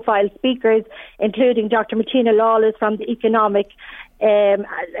high-profile speakers, including Dr. Martina Lawless from the Economic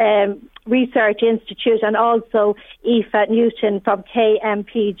Research Institute and also Aoife Newton from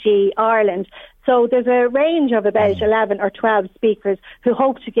KMPG Ireland. So there's a range of about 11 or 12 speakers who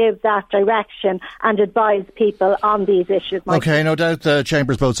hope to give that direction and advise people on these issues. OK, no doubt the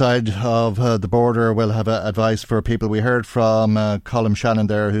chambers both sides of the border will have advice for people. We heard from Colm Shannon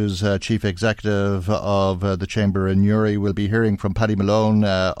there, who's Chief Executive of the Chamber in Newry. We'll be hearing from Paddy Malone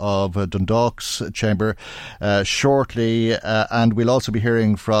of Dundalk's Chamber shortly. And we'll also be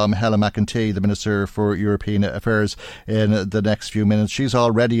hearing from Helen McEntee, the Minister for European Affairs, in the next few minutes. She's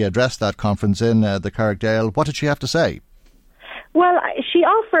already addressed that conference in the Carrickdale. What did she have to say? Well, she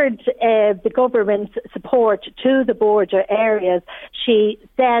offered the government's support to the border areas. She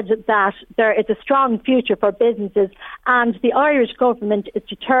said that there is a strong future for businesses and the Irish government is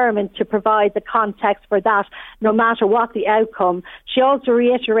determined to provide the context for that no matter what the outcome. She also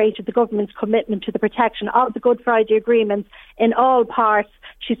reiterated the government's commitment to the protection of the Good Friday Agreement's in all parts.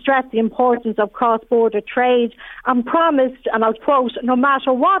 She stressed the importance of cross-border trade and promised, and I'll quote, no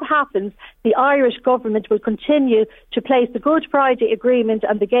matter what happens, the Irish government will continue to place the Good Friday Agreement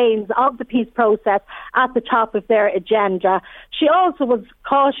and the gains of the peace process at the top of their agenda. She also was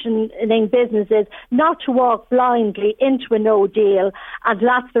cautioning businesses not to walk blindly into a no deal, and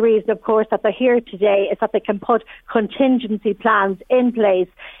that's the reason, of course, that they're here today, is that they can put contingency plans in place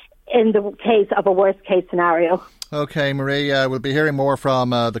in the case of a worst case scenario. OK, Marie, we'll be hearing more from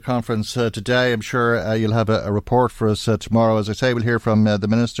the conference today. I'm sure you'll have a report for us tomorrow. As I say, we'll hear from the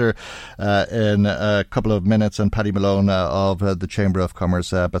Minister in a couple of minutes, and Paddy Malone of the Chamber of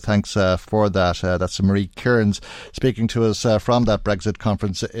Commerce. But thanks for that. That's Marie Kearns speaking to us from that Brexit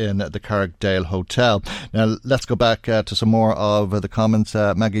conference in the Carrickdale Hotel. Now, let's go back to some more of the comments.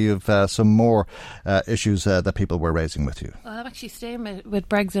 Maggie, you've some more issues that people were raising with you. Well, I'm actually staying with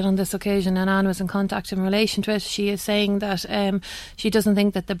Brexit on this occasion, and Anne was in contact in relation to it. She is saying that she doesn't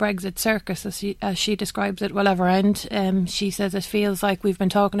think that the Brexit circus, as she describes it, will ever end. She says it feels like we've been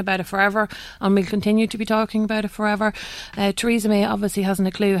talking about it forever and we'll continue to be talking about it forever. Theresa May obviously hasn't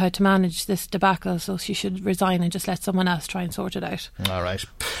a clue how to manage this debacle, so she should resign and just let someone else try and sort it out. All right.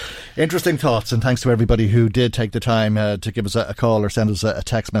 Interesting thoughts, and thanks to everybody who did take the time to give us a call or send us a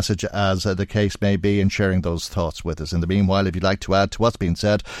text message, as the case may be, and sharing those thoughts with us. In the meanwhile, if you'd like to add to what's been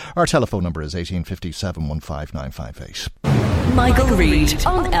said, our telephone number is 1850 715 958. Michael Reid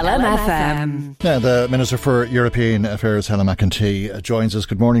on LMFM. Now, the Minister for European Affairs, Helen McEntee, joins us.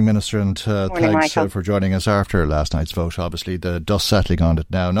 Good morning, Minister, and thanks for joining us after last night's vote. Obviously, the dust settling on it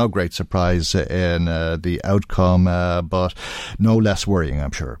now. No great surprise in the outcome, but no less worrying,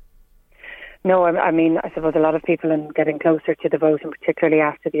 I'm sure. No, I mean, I suppose a lot of people are getting closer to the vote, and particularly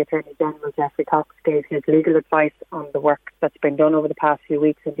after the Attorney General, Geoffrey Cox, gave his legal advice on the work that's been done over the past few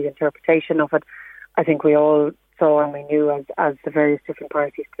weeks and the interpretation of it. I think we all saw and we knew as the various different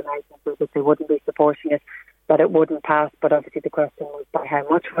parties tonight that they wouldn't be supporting it, that it wouldn't pass. But obviously the question was by how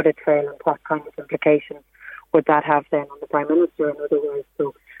much would it fail and what kind of implications would that have then on the Prime Minister and otherwise.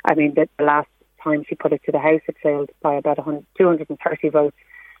 So, I mean, the last time she put it to the House, it failed by about 230 votes.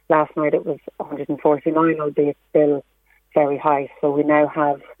 Last night it was 149, albeit still very high. So we now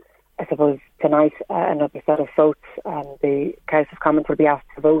have, I suppose, tonight another set of votes, and the House of Commons will be asked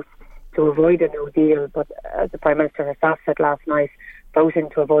to vote to avoid a no deal. But as the Prime Minister herself said last night, voting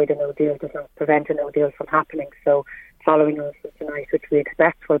to avoid a no deal does not prevent a no deal from happening. So following on from tonight, which we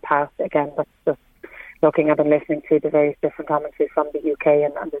expect will pass, again, that's just looking at and listening to the various different commentary from the UK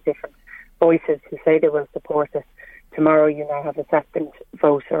and the different voices who say they will support it. Tomorrow you now have a second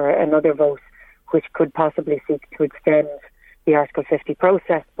vote or another vote which could possibly seek to extend the Article 50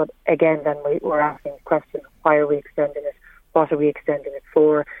 process. But again, then we're asking the question, why are we extending it? What are we extending it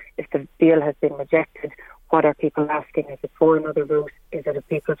for? If the deal has been rejected, what are people asking? Is it for another vote? Is it a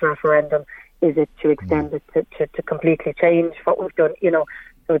people's referendum? Is it to extend it to completely change what we've done? You know,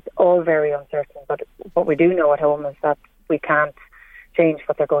 so it's all very uncertain. But what we do know at home is that we can't change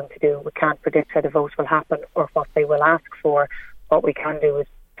what they're going to do. We can't predict how the vote will happen or what they will ask for. What we can do is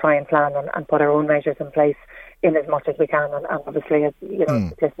try and plan and put our own measures in place in as much as we can. And obviously, as you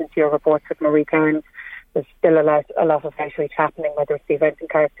know, listening to your reports with Marie Kearns, there's still a lot of outreach happening, whether it's the event in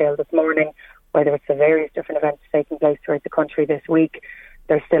Carrickdale this morning, whether it's the various different events taking place throughout the country this week.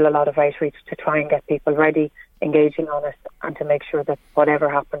 There's still a lot of outreach to try and get people ready, engaging on it, and to make sure that whatever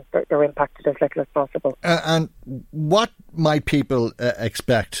happens, they're impacted as little as possible. And what might people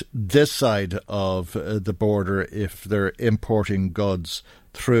expect this side of the border if they're importing goods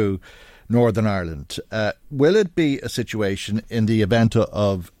through Northern Ireland? Will it be a situation in the event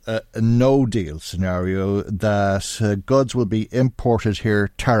of a no-deal scenario that goods will be imported here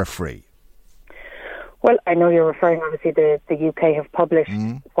tariff-free? Well, I know you're referring, obviously, the UK have published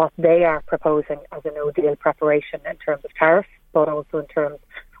what they are proposing as a no-deal preparation in terms of tariffs, but also in terms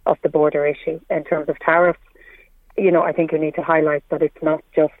of the border issue. In terms of tariffs, you know, I think you need to highlight that it's not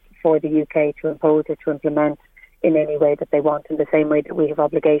just for the UK to impose or to implement in any way that they want, in the same way that we have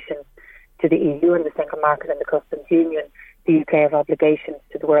obligations to the EU and the single market and the customs union. The UK have obligations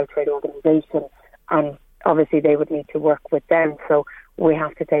to the World Trade Organization, and obviously they would need to work with them. So we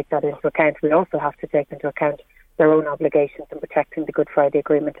have to take that into account. We also have to take into account their own obligations in protecting the Good Friday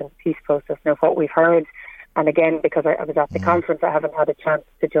Agreement and the peace process. Now, what we've heard, and again, because I was at the conference, I haven't had a chance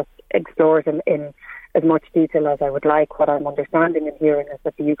to just explore it in as much detail as I would like. What I'm understanding and hearing is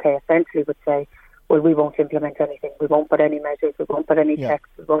that the UK essentially would say, well, we won't implement anything. We won't put any measures. We won't put any checks.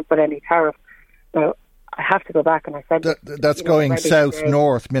 We won't put any tariffs. Now, I have to go back, and I said that's going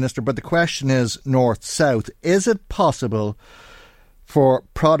south-north, Minister, but the question is north-south. Is it possible for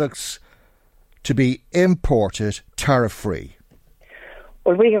products to be imported tariff-free?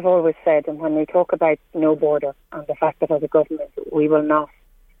 Well, we have always said, and when we talk about no border and the fact that as a government we will not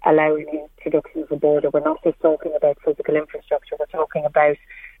allow any introduction of a border, we're not just talking about physical infrastructure, we're talking about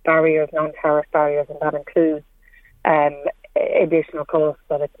barriers, non-tariff barriers, and that includes additional costs,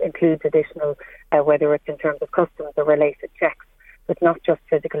 that it includes additional, whether it's in terms of customs or related checks. It's not just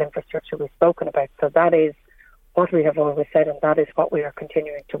physical infrastructure we've spoken about. So that is what we have always said, and that is what we are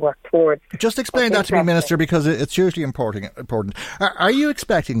continuing to work towards. Just explain that to me, Minister, because it's hugely important. Are you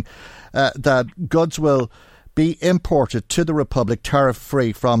expecting that goods will be imported to the Republic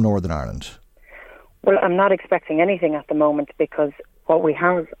tariff-free from Northern Ireland? Well, I'm not expecting anything at the moment, because what we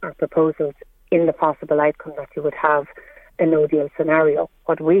have are proposals in the possible outcome that you would have a no-deal scenario.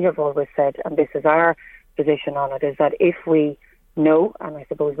 What we have always said, and this is our position on it, is that if we know, and I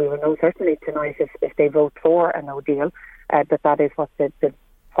suppose we will know certainly tonight if they vote for a no-deal, that is what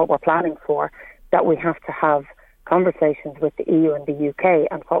we're planning for, that we have to have conversations with the EU and the UK.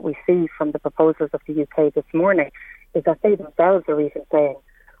 And what we see from the proposals of the UK this morning is that they themselves are even saying,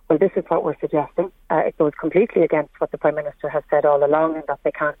 well, this is what we're suggesting. It goes completely against what the Prime Minister has said all along, and that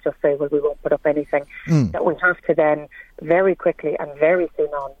they can't just say, well, we won't put up anything. That we have to then very quickly and very soon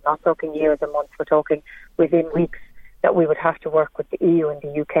on, not talking years or months, we're talking within weeks, that we would have to work with the EU and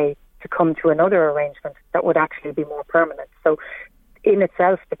the UK to come to another arrangement that would actually be more permanent. So in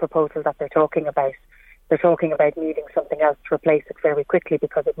itself, the proposal that they're talking about needing something else to replace it very quickly,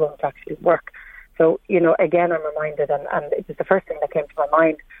 because it won't actually work. So, again, I'm reminded, and it was the first thing that came to my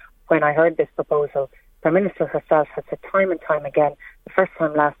mind when I heard this proposal. Prime Minister herself has said time and time again, the first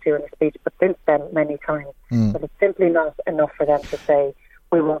time last year in a speech, but since then many times, that it's simply not enough for them to say,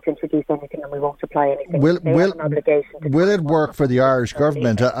 we won't introduce anything and we won't apply anything. Will it work for the Irish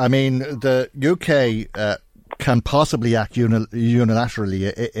government? I mean, the UK can possibly act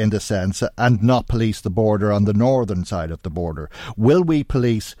unilaterally in the sense and not police the border on the northern side of the border. Will we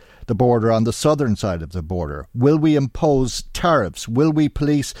police the border on the southern side of the border? Will we impose tariffs? Will we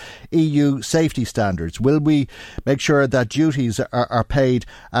police EU safety standards? Will we make sure that duties are paid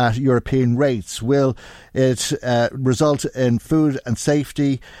at European rates? Will it result in food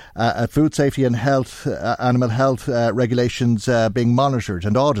safety and health, animal health regulations being monitored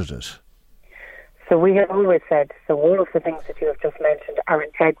and audited? So we have always said, so all of the things that you have just mentioned are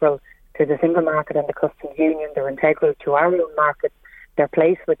integral to the single market and the customs union. They're integral to our own markets, their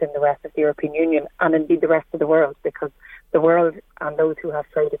place within the rest of the European Union, and indeed the rest of the world, because the world and those who have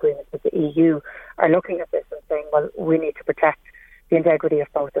trade agreements with the EU are looking at this and saying, well, we need to protect the integrity of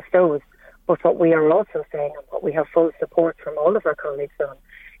both of those. But what we are also saying, and what we have full support from all of our colleagues on,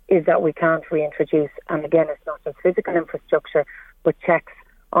 is that we can't reintroduce, and again, it's not just physical infrastructure, but checks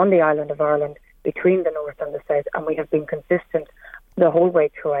on the island of Ireland between the north and the south, and we have been consistent the whole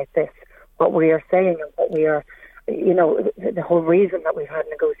way throughout this. What we are saying and what we are, the whole reason that we've had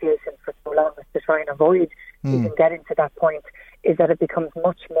negotiations for so long is to try and avoid even getting to that point, is that it becomes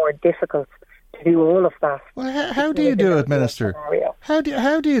much more difficult to do all of that. Well, how do you do it, Minister? How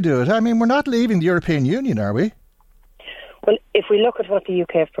do you do it? I mean, we're not leaving the European Union, are we? Well, if we look at what the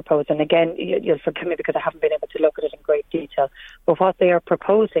UK have proposed, and again, you'll forgive me because I haven't been able to look at it in great detail, but what they are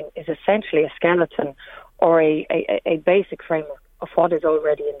proposing is essentially a skeleton or a basic framework of what is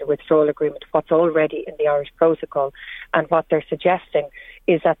already in the withdrawal agreement, what's already in the Irish protocol, and what they're suggesting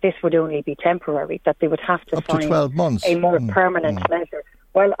is that this would only be temporary, that they would have to find 12 months. A more permanent measure.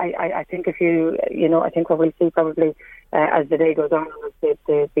 Well, I think if I think what we'll see probably as the day goes on and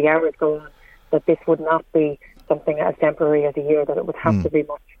as the hours go on, that this would not be something as temporary as a year, that it would have to be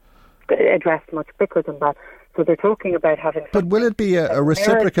addressed much quicker than that. So they're talking about having... But will it be a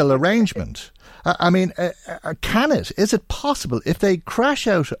reciprocal arrangement? I mean, can it? Is it possible if they crash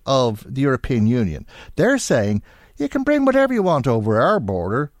out of the European Union? They're saying, you can bring whatever you want over our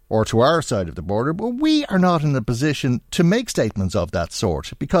border or to our side of the border, but we are not in a position to make statements of that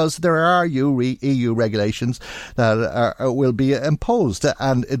sort because there are EU regulations that will be imposed,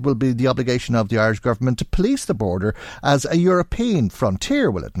 and it will be the obligation of the Irish government to police the border as a European frontier,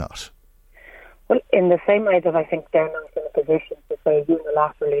 will it not? Well, in the same way that I think they're not in a position to say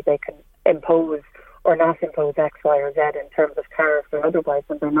unilaterally they can impose or not impose X, Y or Z in terms of tariffs or otherwise,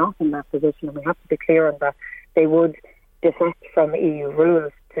 and they're not in that position, and we have to be clear on that. They would defect from EU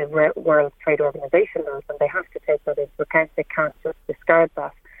rules to World Trade Organization rules, and they have to take that into account. They can't just discard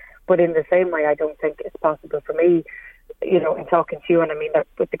that. But in the same way, I don't think it's possible for me, in talking to you, and I mean that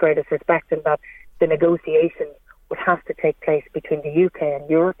with the greatest respect, and that the negotiations would have to take place between the UK and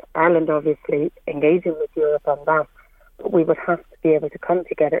Europe, Ireland obviously engaging with Europe on that. but we would have to be able to come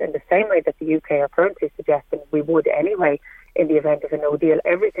together in the same way that the UK are currently suggesting we would anyway in the event of a no deal.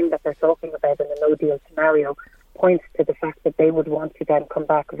 Everything that they're talking about in a no deal scenario points to the fact that they would want to then come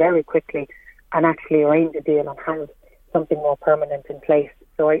back very quickly and actually arrange a deal and have something more permanent in place.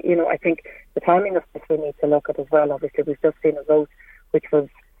 So I think the timing of this we need to look at as well. Obviously, we've just seen a vote which was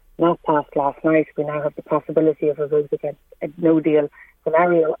not passed last night. We now have the possibility of a vote against a no deal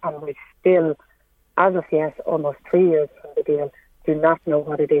scenario, and we still, as of yet, almost 3 years from the deal, do not know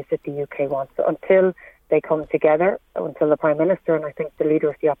what it is that the UK wants. So until they come together, until the Prime Minister and I think the Leader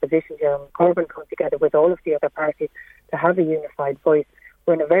of the Opposition, Jeremy Corbyn, come together with all of the other parties to have a unified voice,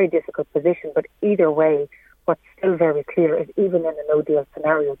 we're in a very difficult position. But either way, what's still very clear is even in a no-deal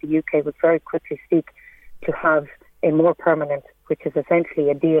scenario, the UK would very quickly seek to have a more permanent, which is essentially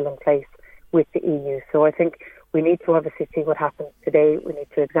a deal in place with the EU. So I think we need to obviously see what happens today. We need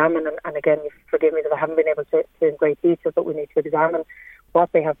to examine, and again, forgive me that I haven't been able to in great detail, but we need to examine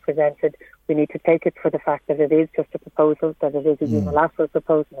what they have presented. We need to take it for the fact that it is just a proposal, that it is a unilateral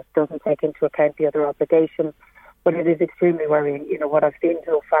proposal, it doesn't take into account the other obligations. But it is extremely worrying. What I've seen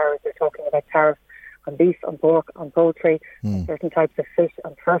so far is they're talking about tariffs on beef, on pork, on poultry, on certain types of fish,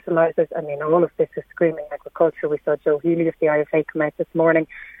 on fertilisers. I mean, all of this is screaming agriculture. We saw Joe Healy of the IFA come out this morning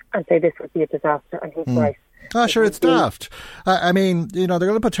and say this would be a disaster, and he's right. Oh, sure, it's daft. I mean, they're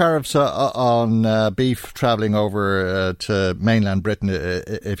going to put tariffs on beef travelling over to mainland Britain,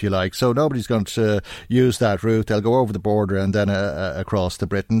 if you like. So nobody's going to use that route. They'll go over the border and then across to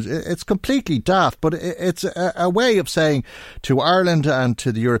Britain. It's completely daft, but it's a way of saying to Ireland and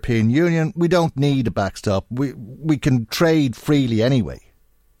to the European Union, we don't need a backstop. We can trade freely anyway.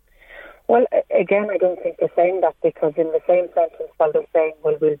 Well, again, I don't think they're saying that, because in the same sentence, while they're saying,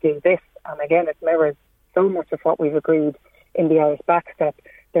 well, we'll do this, and again, it mirrors so much of what we've agreed in the Irish backstop,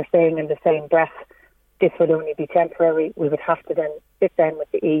 they're saying in the same breath, this would only be temporary. We would have to then sit down with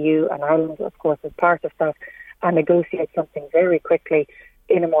the EU, and Ireland, of course, is part of that, and negotiate something very quickly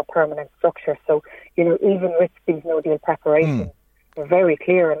in a more permanent structure. So, even with these no-deal preparations, they're very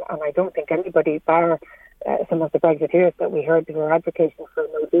clear, and I don't think anybody, bar some of the Brexiteers that we heard who were advocating for a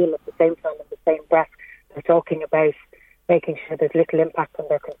no-deal at the same time, in the same breath, they're talking about making sure there's little impact on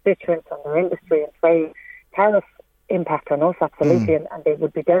their constituents, on their industry and trade. Tariffs impact on us, absolutely, and they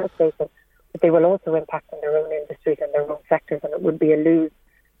would be devastating, but they will also impact on their own industries and their own sectors, and it would be a lose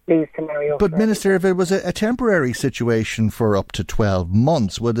scenario. But Minister, if it was a temporary situation for up to 12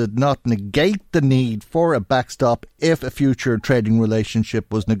 months, would it not negate the need for a backstop if a future trading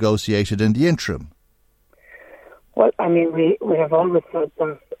relationship was negotiated in the interim? Well, I mean, we have always said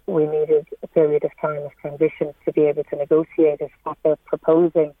that we needed a period of time of transition to be able to negotiate it. What they're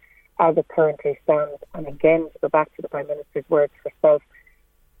proposing as it currently stands, and again, to go back to the Prime Minister's words herself,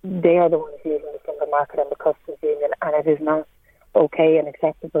 they are the ones using the single market and the customs union, and it is not okay and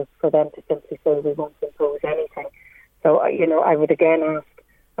acceptable for them to simply say we won't impose anything. So, I would again ask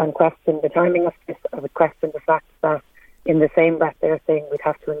and question the timing of this. I would question the fact that in the same breath they're saying we'd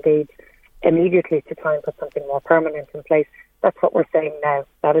have to engage immediately to try and put something more permanent in place. That's what we're saying now.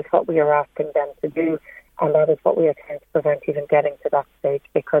 That is what we are asking them to do, and that is what we are trying to prevent even getting to that stage,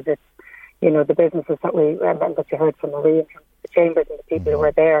 because it's, the businesses that that you heard from Marie in terms of the chambers and the people who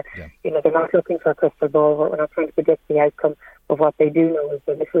are there, they're not looking for a crystal ball. We're not trying to predict the outcome, of what they do know is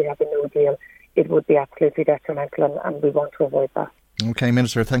that if we have a no deal, it would be absolutely detrimental, and we want to avoid that. OK,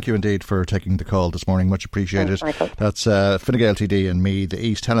 Minister, thank you indeed for taking the call this morning. Much appreciated. That's Fine Gael TD and me, the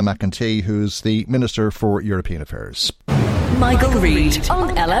East, Helen McEntee, who's the Minister for European Affairs. Michael Reid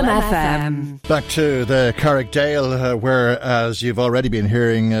on LMFM. Back to the Carrickdale, where, as you've already been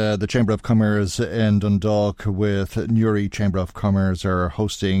hearing, the Chamber of Commerce in Dundalk with Newry Chamber of Commerce are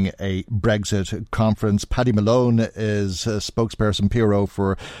hosting a Brexit conference. Paddy Malone is a spokesperson, PRO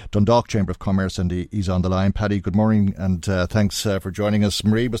for Dundalk Chamber of Commerce, and he's on the line. Paddy, good morning, and thanks for joining us.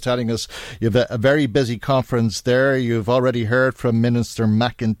 Marie was telling us you have a very busy conference there. You've already heard from Minister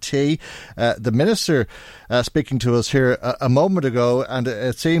McEntee. The Minister speaking to us here a moment ago, and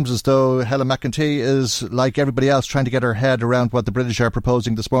it seems as though Helen McEntee is, like everybody else, trying to get her head around what the British are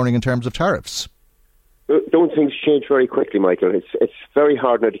proposing this morning in terms of tariffs. Don't things change very quickly, Michael? It's very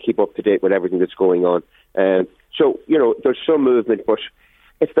hard now to keep up to date with everything that's going on. So, there's some movement, but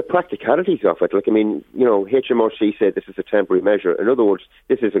it's the practicalities of it. HMRC said this is a temporary measure. In other words,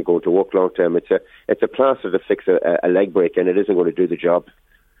 this isn't going to work long term. It's a plaster to fix a leg break, and it isn't going to do the job.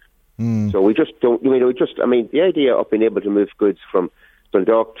 So we just don't, the idea of being able to move goods from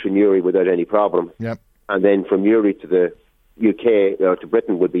Dundalk to Newry without any problem, and then from Newry to the UK to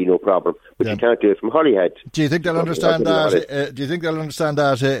Britain would be no problem, but you can't do it from Holyhead. Do you think they'll understand that? Do you think they'll understand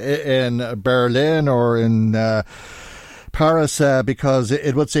that in Berlin or in Paris, because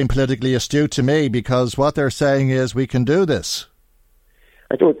it would seem politically astute to me, because what they're saying is we can do this.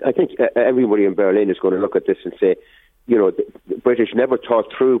 I think everybody in Berlin is going to look at this and say, you know, the British never thought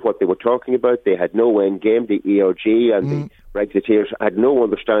through what they were talking about. They had no end game. The ERG and the Brexiteers had no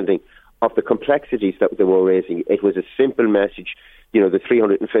understanding of the complexities that they were raising. It was a simple message. You know, the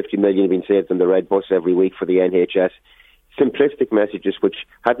 350 million being saved on the red bus every week for the NHS. Simplistic messages which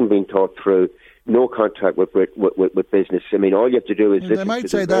hadn't been thought through. No contact with business. I mean, all you have to do is... They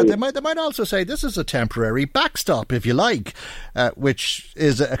might say that. They might also say this is a temporary backstop, if you like, which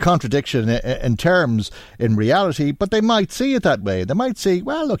is a contradiction in terms, in reality, but they might see it that way. They might see,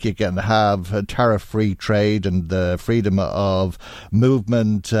 well, look, you can have tariff-free trade and the freedom of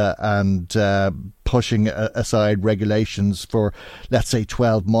movement and pushing aside regulations for, let's say,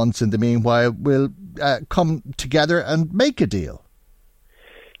 12 months. In the meanwhile, we'll come together and make a deal.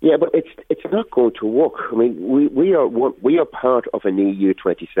 Yeah, but it's not going to work. I mean, we are part of an EU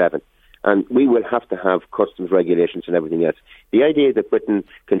 27, and we will have to have customs regulations and everything else. The idea that Britain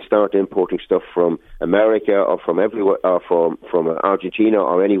can start importing stuff from America or from everywhere, or from Argentina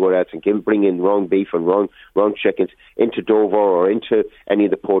or anywhere else, and can bring in wrong beef and wrong chickens into Dover or into any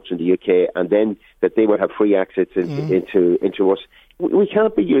of the ports in the UK, and then that they will have free access into us. We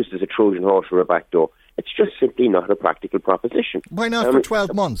can't be used as a Trojan horse or a backdoor. It's just simply not a practical proposition. Why not for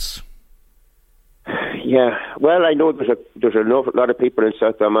 12 months? Yeah, well, I know there's a lot of people in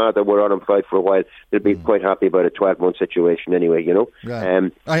South Armagh that were unemployed for a while. They'll be quite happy about a 12-month situation anyway, you know. Right.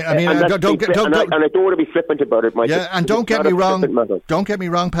 And I don't want to be flippant about it, Mike. Yeah, and don't get me wrong. Don't get me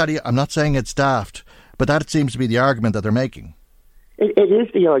wrong, Paddy. I'm not saying it's daft, but that seems to be the argument that they're making. It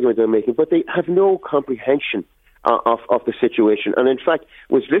is the argument they're making, but they have no comprehension of the situation. And in fact,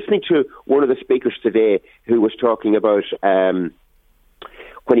 was listening to one of the speakers today who was talking about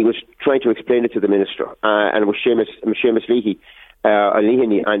when he was trying to explain it to the minister, and it was Seamus Leahy,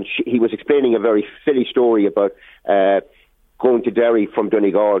 and he was explaining a very silly story about going to Derry from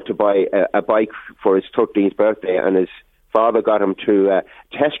Donegal to buy a bike for his 13th birthday, and his father got him to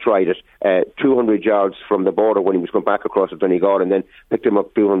test ride it 200 yards from the border when he was going back across to Donegal, and then picked him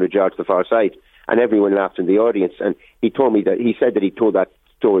up 200 yards to the far side. And everyone laughed in the audience. And he told me that he said that he told that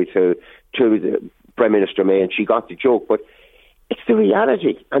story to the Prime Minister May, and she got the joke. But it's the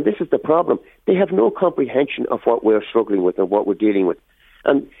reality, and this is the problem. They have no comprehension of what we're struggling with and what we're dealing with.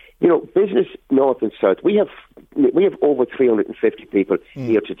 And you know, business north and south. We have over 350 people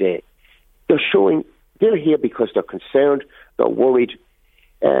here today. They're here because they're concerned, they're worried.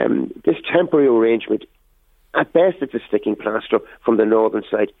 This temporary arrangement, at best, it's a sticking plaster from the northern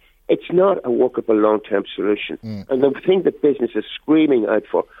side. It's not a workable long-term solution. And the thing that business is screaming out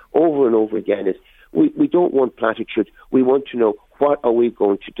for over and over again is we don't want platitudes. We want to know, what are we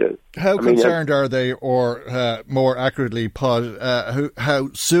going to do? How concerned are they, or more accurately, how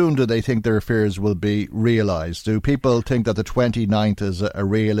soon do they think their fears will be realised? Do people think that the 29th is a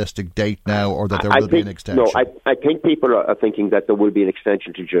realistic date now, or that there will be an extension? No, I think people are thinking that there will be an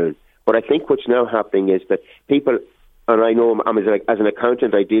extension to June. But I think what's now happening is that people... And I know as an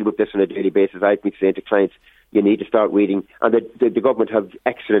accountant, I deal with this on a daily basis. I've been saying to clients, you need to start reading. And the government have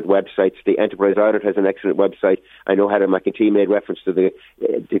excellent websites. The Enterprise Ireland has an excellent website. I know Heather McEntee made reference to the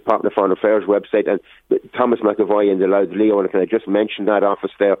Department of Foreign Affairs website. And Thomas McAvoy and the Louth Leo, and can I just mention that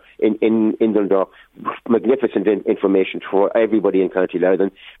office there in Dundalk? Magnificent information for everybody in County Louth.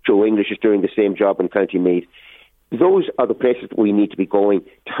 And Joe English is doing the same job in County Meath. Those are the places that we need to be going,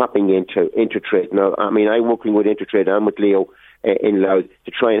 tapping into Intertrade. Now, I mean, I'm working with Intertrade and with Leo in Louth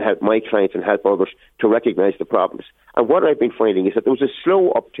to try and help my clients and help others to recognise the problems. And what I've been finding is that there was a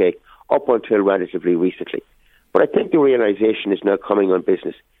slow uptake up until relatively recently. But I think the realisation is now coming on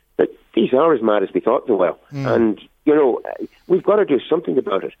business that these are as mad as we thought they were. And, you know, we've got to do something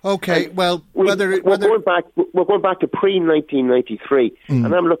about it. Okay, and well, we're going back to pre-1993,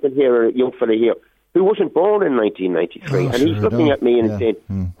 and I'm looking here at a young fella here who wasn't born in 1993, and he's looking at me and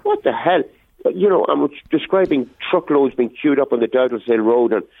saying, what the hell? You know, I'm describing truckloads being queued up on the Douglas Hill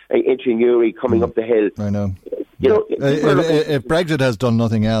Road and into Newry coming up the hill. I know. You know, if Brexit has done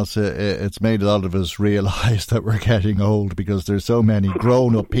nothing else, it's made a lot of us realise that we're getting old, because there's so many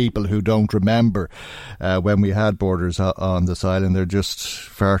grown-up people who don't remember when we had borders on this island. They're just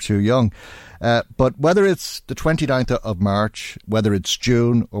far too young. But whether it's the 29th of March, whether it's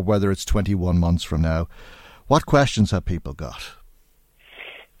June, or whether it's 21 months from now, what questions have people got?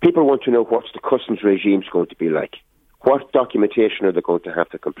 People want to know what's the customs regime going to be like. What documentation are they going to have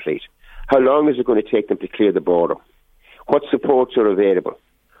to complete? How long is it going to take them to clear the border? What supports are available?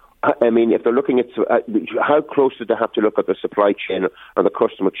 I mean, if they're looking at how close do they have to look at the supply chain or the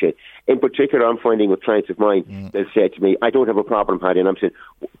customer chain? In particular, I'm finding with clients of mine, they'll say to me, I don't have a problem, Paddy, and I'm saying,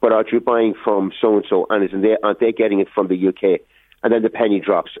 but are you buying from so-and-so, and aren't they getting it from the UK? And then the penny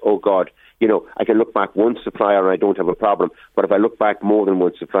drops. Oh, God, I can look back one supplier and I don't have a problem, but if I look back more than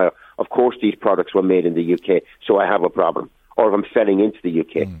one supplier, of course these products were made in the UK, so I have a problem. Or if I'm selling into the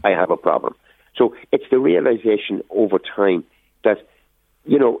UK, I have a problem. So it's the realisation over time that,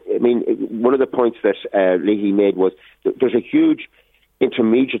 I mean, one of the points that Leahy made was there's a huge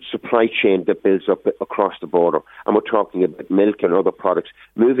intermediate supply chain that builds up across the border. And we're talking about milk and other products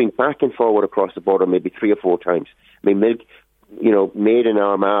moving back and forward across the border maybe 3 or 4 times. I mean, milk, made in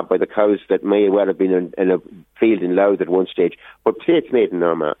Armagh by the cows that may well have been in a field in Louth at one stage. But say it's made in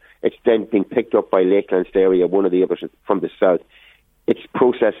Armagh. It's then being picked up by Lakelands area, one of the others from the south. It's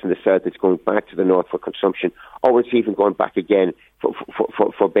processed in the south, it's going back to the north for consumption, or it's even going back again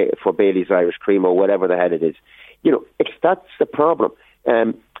for Bailey's Irish Cream or whatever the hell it is. That's the problem.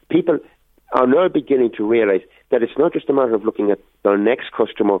 People are now beginning to realise that it's not just a matter of looking at their next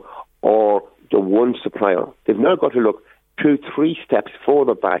customer or the one supplier. They've now got to look 2-3 steps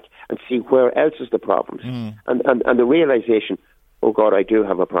further back and see where else is the problems. And the realisation, oh God, I do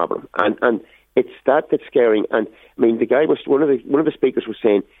have a problem. And it's that's scaring. And I mean, the guy was one of the speakers was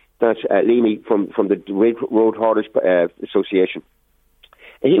saying that Leamy from the Road Haulage Association,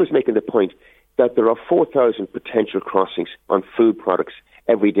 and he was making the point that there are 4,000 potential crossings on food products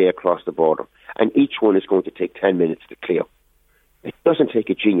every day across the border, and each one is going to take 10 minutes to clear. It doesn't take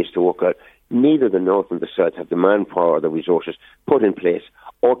a genius to work out. Neither the North and the South have the manpower or the resources put in place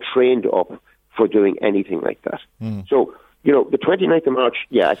or trained up for doing anything like that. So, the 29th of March,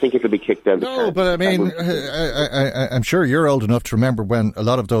 I think it'll be kicked down the can. No, but I mean, I'm sure you're old enough to remember when a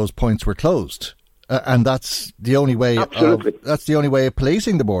lot of those points were closed. And that's the only way of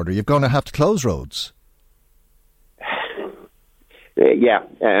policing the border. You're going to have to close roads.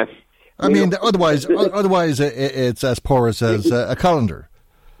 I mean, otherwise it's as porous as a colander.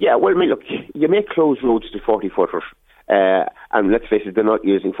 Yeah, well, I mean, look, you may close roads to 40-footers, and let's face it, they're not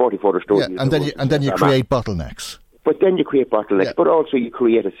using 40-footers. And then you create bottlenecks. But then you create bottlenecks, but also you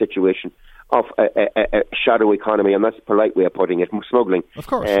create a situation of a shadow economy, and that's a polite way of putting it, smuggling. Of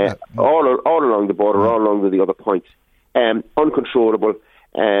course. All along the border, all along the other points. Uncontrollable,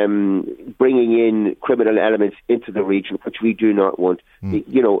 bringing in criminal elements into the region, which we do not want.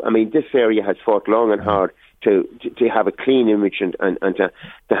 I mean, this area has fought long and hard to have a clean image and to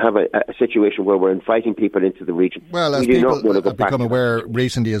have a situation where we're inviting people into the region. Well, as people have become aware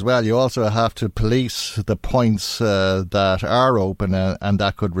recently as well, you also have to police the points that are open, and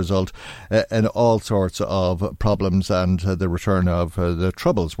that could result in all sorts of problems and the return of the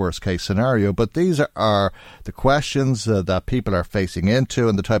Troubles, worst case scenario. But these are the questions that people are facing into,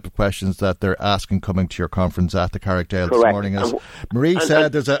 and the type of questions that they're asking coming to your conference at the Carrickdale this morning. As Marie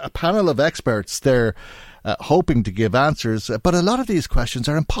said, there's a panel of experts there hoping to give answers, but a lot of these questions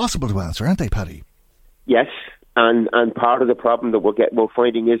are impossible to answer, aren't they, Paddy? Yes, and part of the problem that we're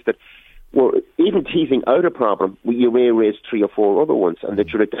finding is that we're even teasing out a problem, you may raise 3 or 4 other ones, and that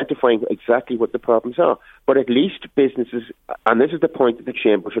you're identifying exactly what the problems are. But at least businesses, and this is the point that the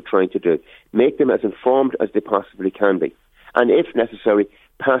chambers are trying to do, make them as informed as they possibly can be. And if necessary,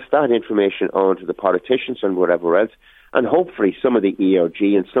 pass that information on to the politicians and whatever else. And hopefully some of the ERG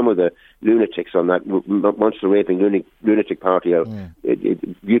and some of the lunatics on that monster-raping lunatic party or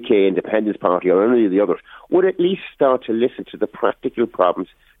UK Independence Party or any of the others would at least start to listen to the practical problems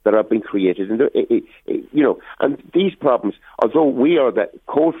that have been created. And, and these problems, although we are the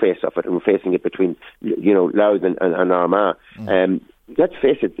cold face of it and we're facing it between, Louth and Armagh, let's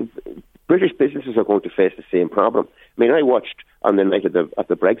face it, British businesses are going to face the same problem. I mean, I watched on the night of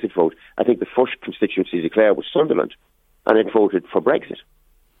the Brexit vote, I think the first constituency to declare was Sunderland, and it voted for Brexit.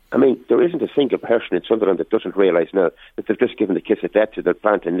 I mean, there isn't a single person in Sunderland that doesn't realise now that they've just given the kiss of death to their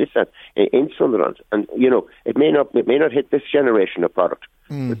plant in Nissan in Sunderland. And, it may not hit this generation of product.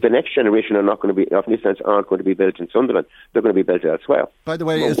 But the next generation of Nissans aren't going to be built in Sunderland. They're going to be built elsewhere. By the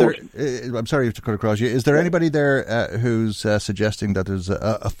way, I'm sorry to cut across you, is there anybody there who's suggesting that there's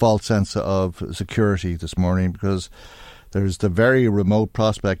a false sense of security this morning? Because there's the very remote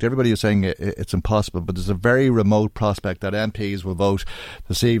prospect. Everybody is saying it's impossible, but there's a very remote prospect that MPs will vote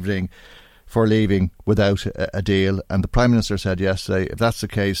this evening for leaving without a deal. And the Prime Minister said yesterday, if that's the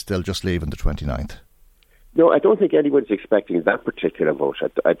case, they'll just leave on the 29th. No, I don't think anyone's expecting that particular vote.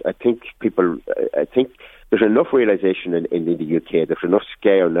 I think there's enough realisation in the UK, there's enough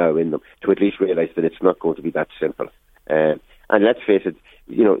scare now in them to at least realise that it's not going to be that simple. And And let's face it,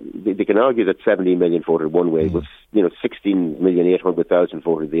 they can argue that 17 million voted one way, was 16,800,000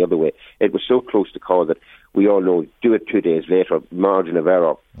 voted the other way. It was so close to call that we all know, do it 2 days later, margin of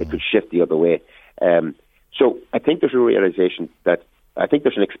error, it could shift the other way. So I think there's a realisation that, I think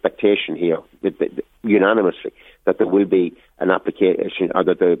there's an expectation here, that unanimously, that there will be an application, or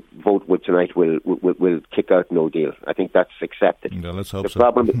that the vote tonight will kick out no deal. I think that's accepted. Yeah, let's hope so.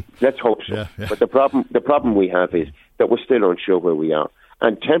 Let's hope so. Yeah. But the problem we have is that we're still unsure where we are.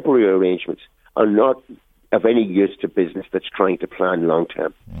 And temporary arrangements are not of any use to business that's trying to plan long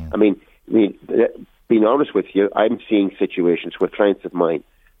term. I mean, being honest with you, I'm seeing situations where clients of mine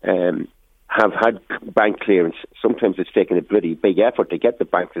have had bank clearance. Sometimes it's taken a bloody big effort to get the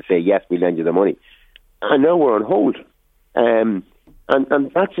bank to say, yes, we lend you the money. And now we're on hold. And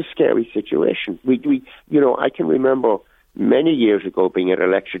that's a scary situation. I can remember many years ago being at a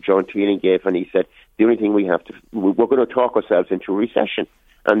lecture John Teeling gave, and he said, the only thing we're going to talk ourselves into a recession.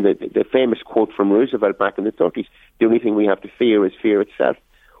 And the famous quote from Roosevelt back in the 30s, the only thing we have to fear is fear itself.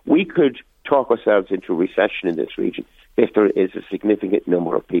 We could talk ourselves into a recession in this region if there is a significant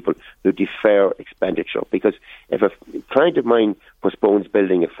number of people who defer expenditure. Because if a client of mine postpones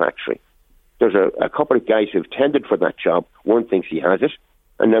building a factory, there's a couple of guys who've tendered for that job. One thinks he has it,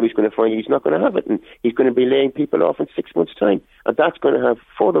 and now he's going to find he's not going to have it, and he's going to be laying people off in 6 months' time, and that's going to have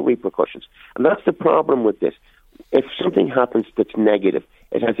further repercussions. And that's the problem with this. If something happens that's negative,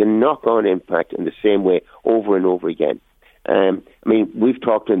 it has a knock-on impact in the same way over and over again. We've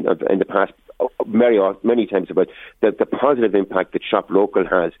talked in the past many times about the positive impact that Shop Local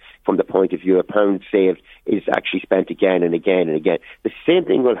has from the point of view a pound saved is actually spent again and again and again. The same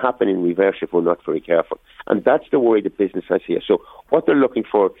thing will happen in reverse if we're not very careful. And that's the worry that business has here. So what they're looking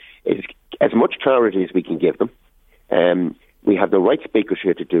for is as much clarity as we can give them. We have the right speakers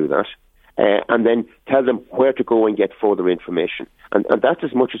here to do that. And then tell them where to go and get further information. And that's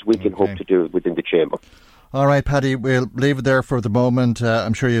as much as we can hope to do within the Chamber. All right, Paddy, we'll leave it there for the moment.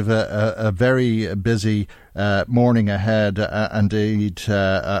 I'm sure you have a very busy morning ahead. Indeed,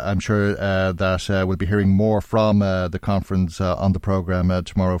 I'm sure that we'll be hearing more from the conference on the programme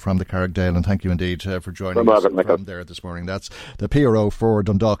tomorrow from the Carrickdale. And thank you indeed for joining us from there this morning. That's the PRO for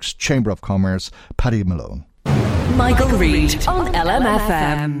Dundalk's Chamber of Commerce, Paddy Malone. Michael Reid on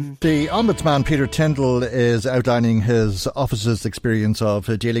LMFM. The Ombudsman Peter Tyndall is outlining his office's experience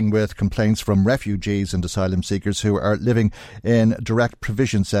of dealing with complaints from refugees and asylum seekers who are living in direct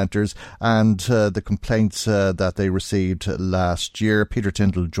provision centres and the complaints that they received last year. Peter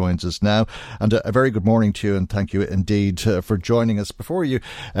Tyndall joins us now, and a very good morning to you, and thank you indeed for joining us. Before you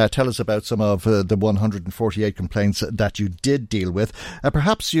tell us about some of the 148 complaints that you did deal with,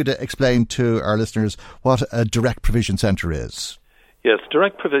 perhaps you'd explain to our listeners what a direct provision centre is. Yes,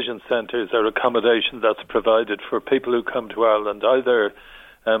 direct provision centres are accommodation that's provided for people who come to Ireland either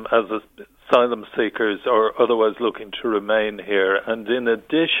as asylum seekers or otherwise looking to remain here. And in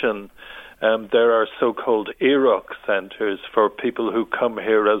addition, there are so-called EROC centres for people who come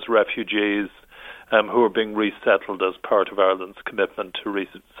here as refugees who are being resettled as part of Ireland's commitment to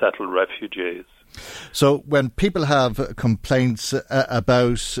resettle refugees. So when people have complaints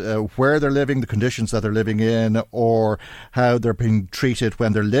about where they're living, the conditions that they're living in, or how they're being treated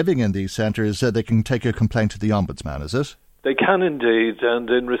when they're living in these centres, they can take a complaint to the Ombudsman, is it? They can indeed, and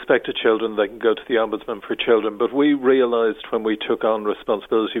in respect to children, they can go to the Ombudsman for Children. But we realised when we took on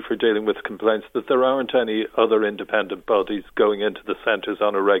responsibility for dealing with complaints that there aren't any other independent bodies going into the centres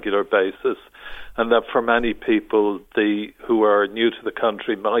on a regular basis, and that for many people who are new to the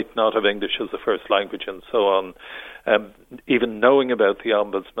country might not have English as a first language and so on, even knowing about the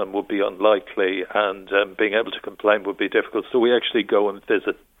Ombudsman would be unlikely, and being able to complain would be difficult. So we actually go and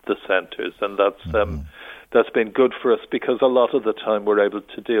visit the centres, and that's been good for us because a lot of the time we're able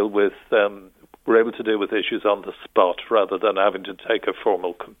to deal with issues on the spot rather than having to take a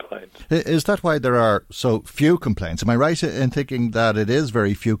formal complaint. Is that why there are so few complaints? Am I right in thinking that it is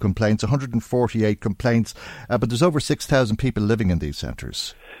very few complaints, 148 complaints, but there's over 6,000 people living in these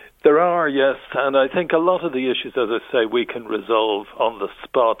centres? There are, yes, and I think a lot of the issues, as I say, we can resolve on the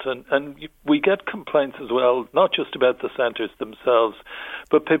spot. And we get complaints as well, not just about the centres themselves,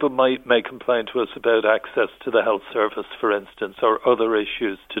 but people may complain to us about access to the health service, for instance, or other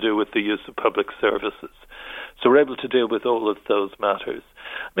issues to do with the use of public services. So we're able to deal with all of those matters.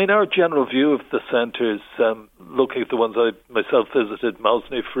 I mean, our general view of the centres, looking at the ones I myself visited,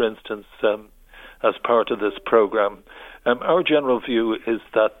 Mosney, for instance, as part of this programme, our general view is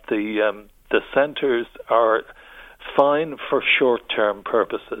that the centres are fine for short-term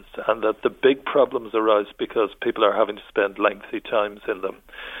purposes, and that the big problems arise because people are having to spend lengthy times in them.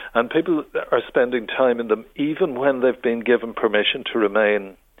 And people are spending time in them even when they've been given permission to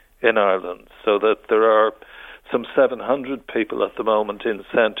remain in Ireland, so that there are some 700 people at the moment in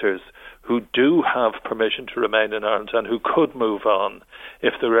centres who do have permission to remain in Ireland and who could move on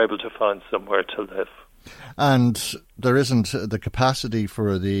if they were able to find somewhere to live. And there isn't the capacity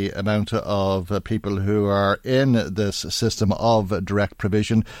for the amount of people who are in this system of direct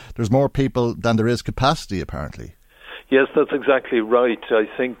provision. There's more people than there is capacity, apparently. Yes, that's exactly right. I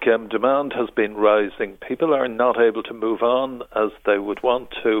think demand has been rising. People are not able to move on as they would want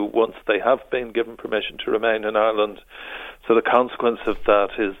to once they have been given permission to remain in Ireland. So the consequence of that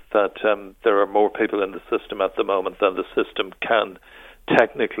is that there are more people in the system at the moment than the system can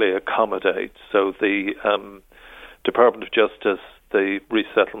technically accommodate. So the Department of Justice, the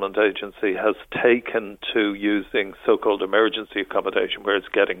Resettlement Agency, has taken to using so-called emergency accommodation, where it's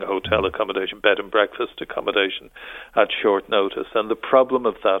getting hotel accommodation, bed and breakfast accommodation at short notice. And the problem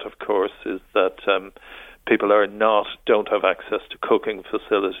of that, of course, is that people don't have access to cooking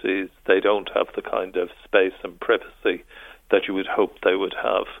facilities. They don't have the kind of space and privacy that you would hope they would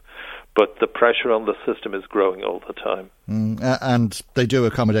have. But the pressure on the system is growing all the time. And they do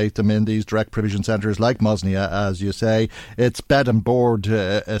accommodate them in these direct provision centres like Mosnia, as you say. It's bed and board,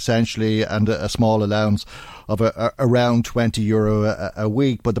 essentially, and a small allowance of around €20 a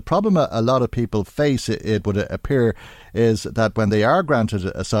week. But the problem a lot of people face, it would appear, is that when they are granted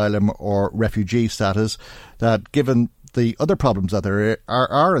asylum or refugee status, that given the other problems that there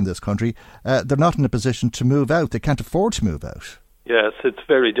are in this country, they're not in a position to move out. They can't afford to move out. Yes, it's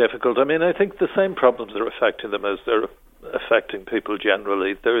very difficult. I mean, I think the same problems are affecting them as they're affecting people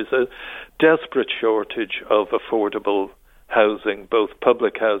generally. There is a desperate shortage of affordable housing, both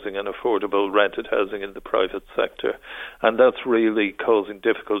public housing and affordable rented housing in the private sector. And that's really causing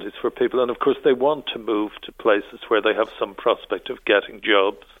difficulties for people. And of course, they want to move to places where they have some prospect of getting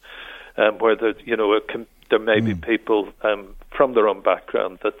jobs, where there may be people from their own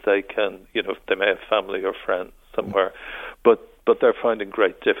background that they can, they may have family or friends somewhere. But they're finding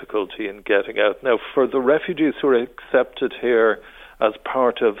great difficulty in getting out. Now, for the refugees who are accepted here as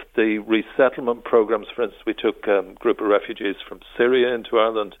part of the resettlement programs, for instance, we took a group of refugees from Syria into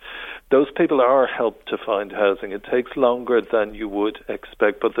Ireland. Those people are helped to find housing. It takes longer than you would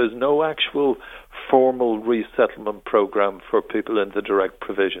expect, but there's no actual formal resettlement program for people in the direct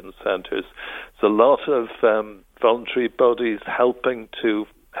provision centres. There's a lot of voluntary bodies helping to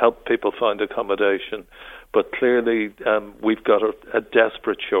help people find accommodation. But clearly, we've got a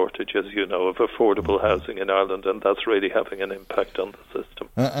desperate shortage, as you know, of affordable housing in Ireland, and that's really having an impact on the system.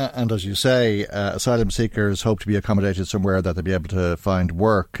 And as you say, asylum seekers hope to be accommodated somewhere that they'll be able to find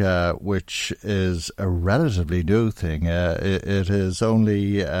work, which is a relatively new thing. It is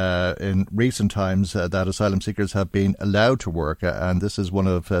only in recent times that asylum seekers have been allowed to work, and this is one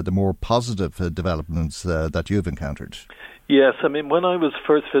of the more positive developments that you've encountered. Yes, I mean, when I was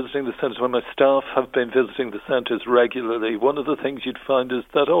first visiting the centres, when my staff have been visiting the centres regularly, one of the things you'd find is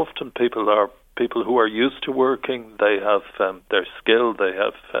that often people who are used to working, they have their skill, they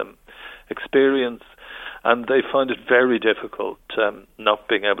have experience, and they find it very difficult not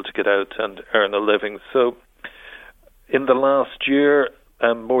being able to get out and earn a living. So in the last year,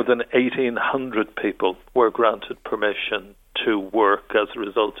 more than 1,800 people were granted permission to work as a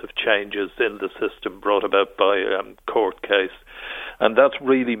result of changes in the system brought about by a court case. And that's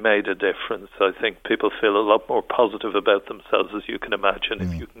really made a difference. I think people feel a lot more positive about themselves, as you can imagine,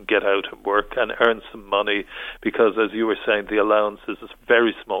 if you can get out and work and earn some money, because, as you were saying, the allowance is a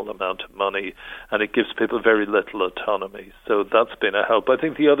very small amount of money and it gives people very little autonomy. So that's been a help. I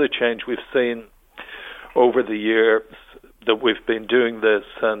think the other change we've seen over the years that we've been doing this,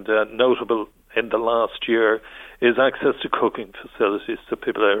 and notable in the last year, is access to cooking facilities so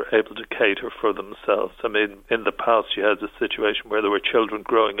people are able to cater for themselves. I mean, in the past you had a situation where there were children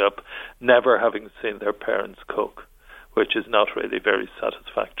growing up never having seen their parents cook, which is not really very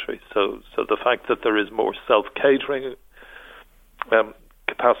satisfactory. So the fact that there is more self-catering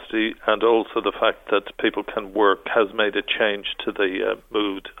capacity, and also the fact that people can work, has made a change to the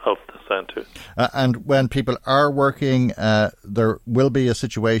mood of the centre. And when people are working, there will be a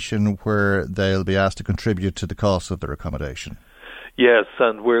situation where they'll be asked to contribute to the cost of their accommodation. Yes,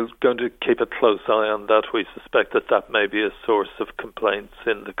 and we're going to keep a close eye on that. We suspect that may be a source of complaints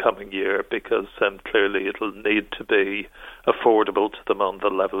in the coming year, because clearly it'll need to be affordable to them on the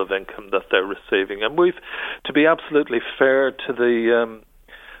level of income that they're receiving. And we've, to be absolutely fair to the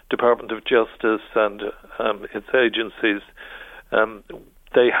Department of Justice and its agencies,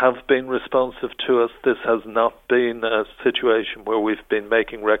 They have been responsive to us. This has not been a situation where we've been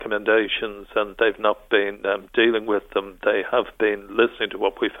making recommendations and they've not been dealing with them. They have been listening to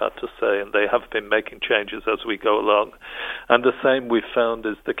what we've had to say, and they have been making changes as we go along. And the same we've found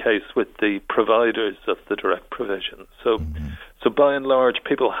is the case with the providers of the direct provision. So by and large,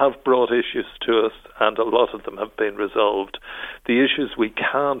 people have brought issues to us, and a lot of them have been resolved. The issues we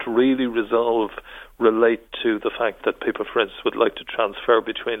can't really resolve relate to the fact that people, for instance, would like to transfer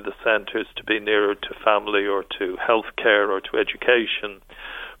between the centres to be nearer to family or to healthcare or to education,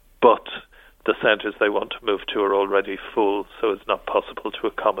 but the centres they want to move to are already full, so it's not possible to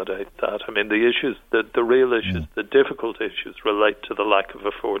accommodate that. I mean, the issues, the real issues, the difficult issues relate to the lack of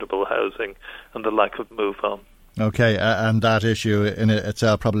affordable housing and the lack of move on. Okay, and that issue in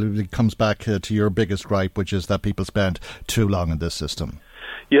itself probably comes back to your biggest gripe, which is that people spend too long in this system.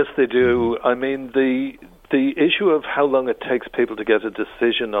 Yes, they do. I mean, the issue of how long it takes people to get a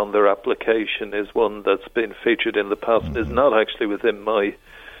decision on their application is one that's been featured in the past and is not actually within my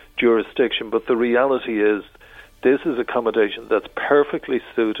jurisdiction, but the reality is this is accommodation that's perfectly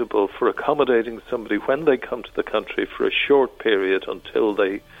suitable for accommodating somebody when they come to the country for a short period until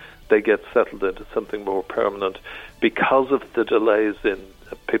they get settled into something more permanent, because of the delays in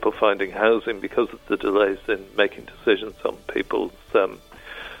people finding housing, because of the delays in making decisions on people's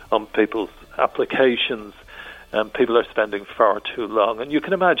applications. People are spending far too long, and you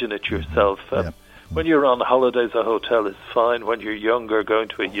can imagine it yourself. When you're on holidays, a hotel is fine. When you're younger, going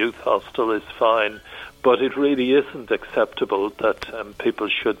to a youth hostel is fine, but it really isn't acceptable that people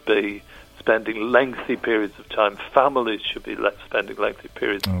should be spending lengthy periods of time. Families should be spending lengthy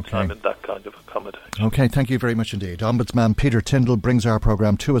periods of time in that kind of accommodation. Okay, thank you very much indeed. Ombudsman Peter Tyndall brings our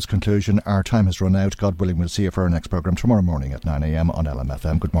programme to its conclusion. Our time has run out. God willing, we'll see you for our next programme tomorrow morning at 9 a.m. on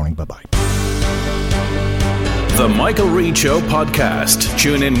LMFM. Good morning. Bye-bye. The Michael Reid Show podcast.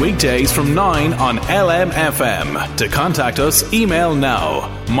 Tune in weekdays from 9 on LMFM. To contact us, email now,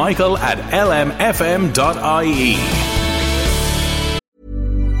 michael@lmfm.ie.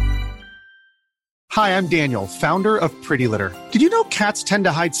 Hi, I'm Daniel, founder of Pretty Litter. Did you know cats tend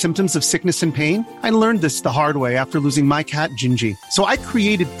to hide symptoms of sickness and pain? I learned this the hard way after losing my cat, Gingy. So I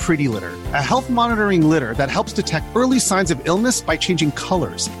created Pretty Litter, a health monitoring litter that helps detect early signs of illness by changing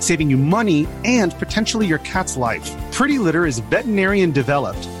colors, saving you money and potentially your cat's life. Pretty Litter is veterinarian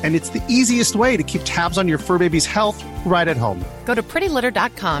developed, and it's the easiest way to keep tabs on your fur baby's health right at home. Go to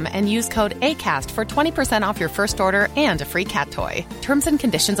prettylitter.com and use code ACAST for 20% off your first order and a free cat toy. Terms and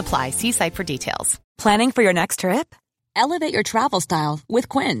conditions apply. See site for details. Planning for your next trip? Elevate your travel style with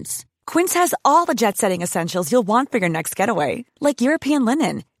Quince. Quince has all the jet-setting essentials you'll want for your next getaway, like European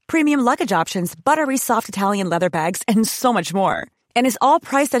linen, premium luggage options, buttery soft Italian leather bags, and so much more. And is all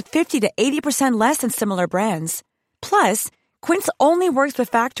priced at 50 to 80% less than similar brands. Plus, Quince only works with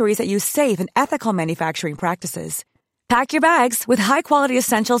factories that use safe and ethical manufacturing practices. Pack your bags with high-quality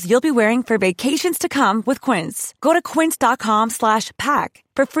essentials you'll be wearing for vacations to come with Quince. Go to quince.com/pack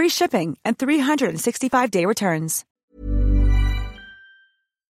for free shipping and 365-day returns.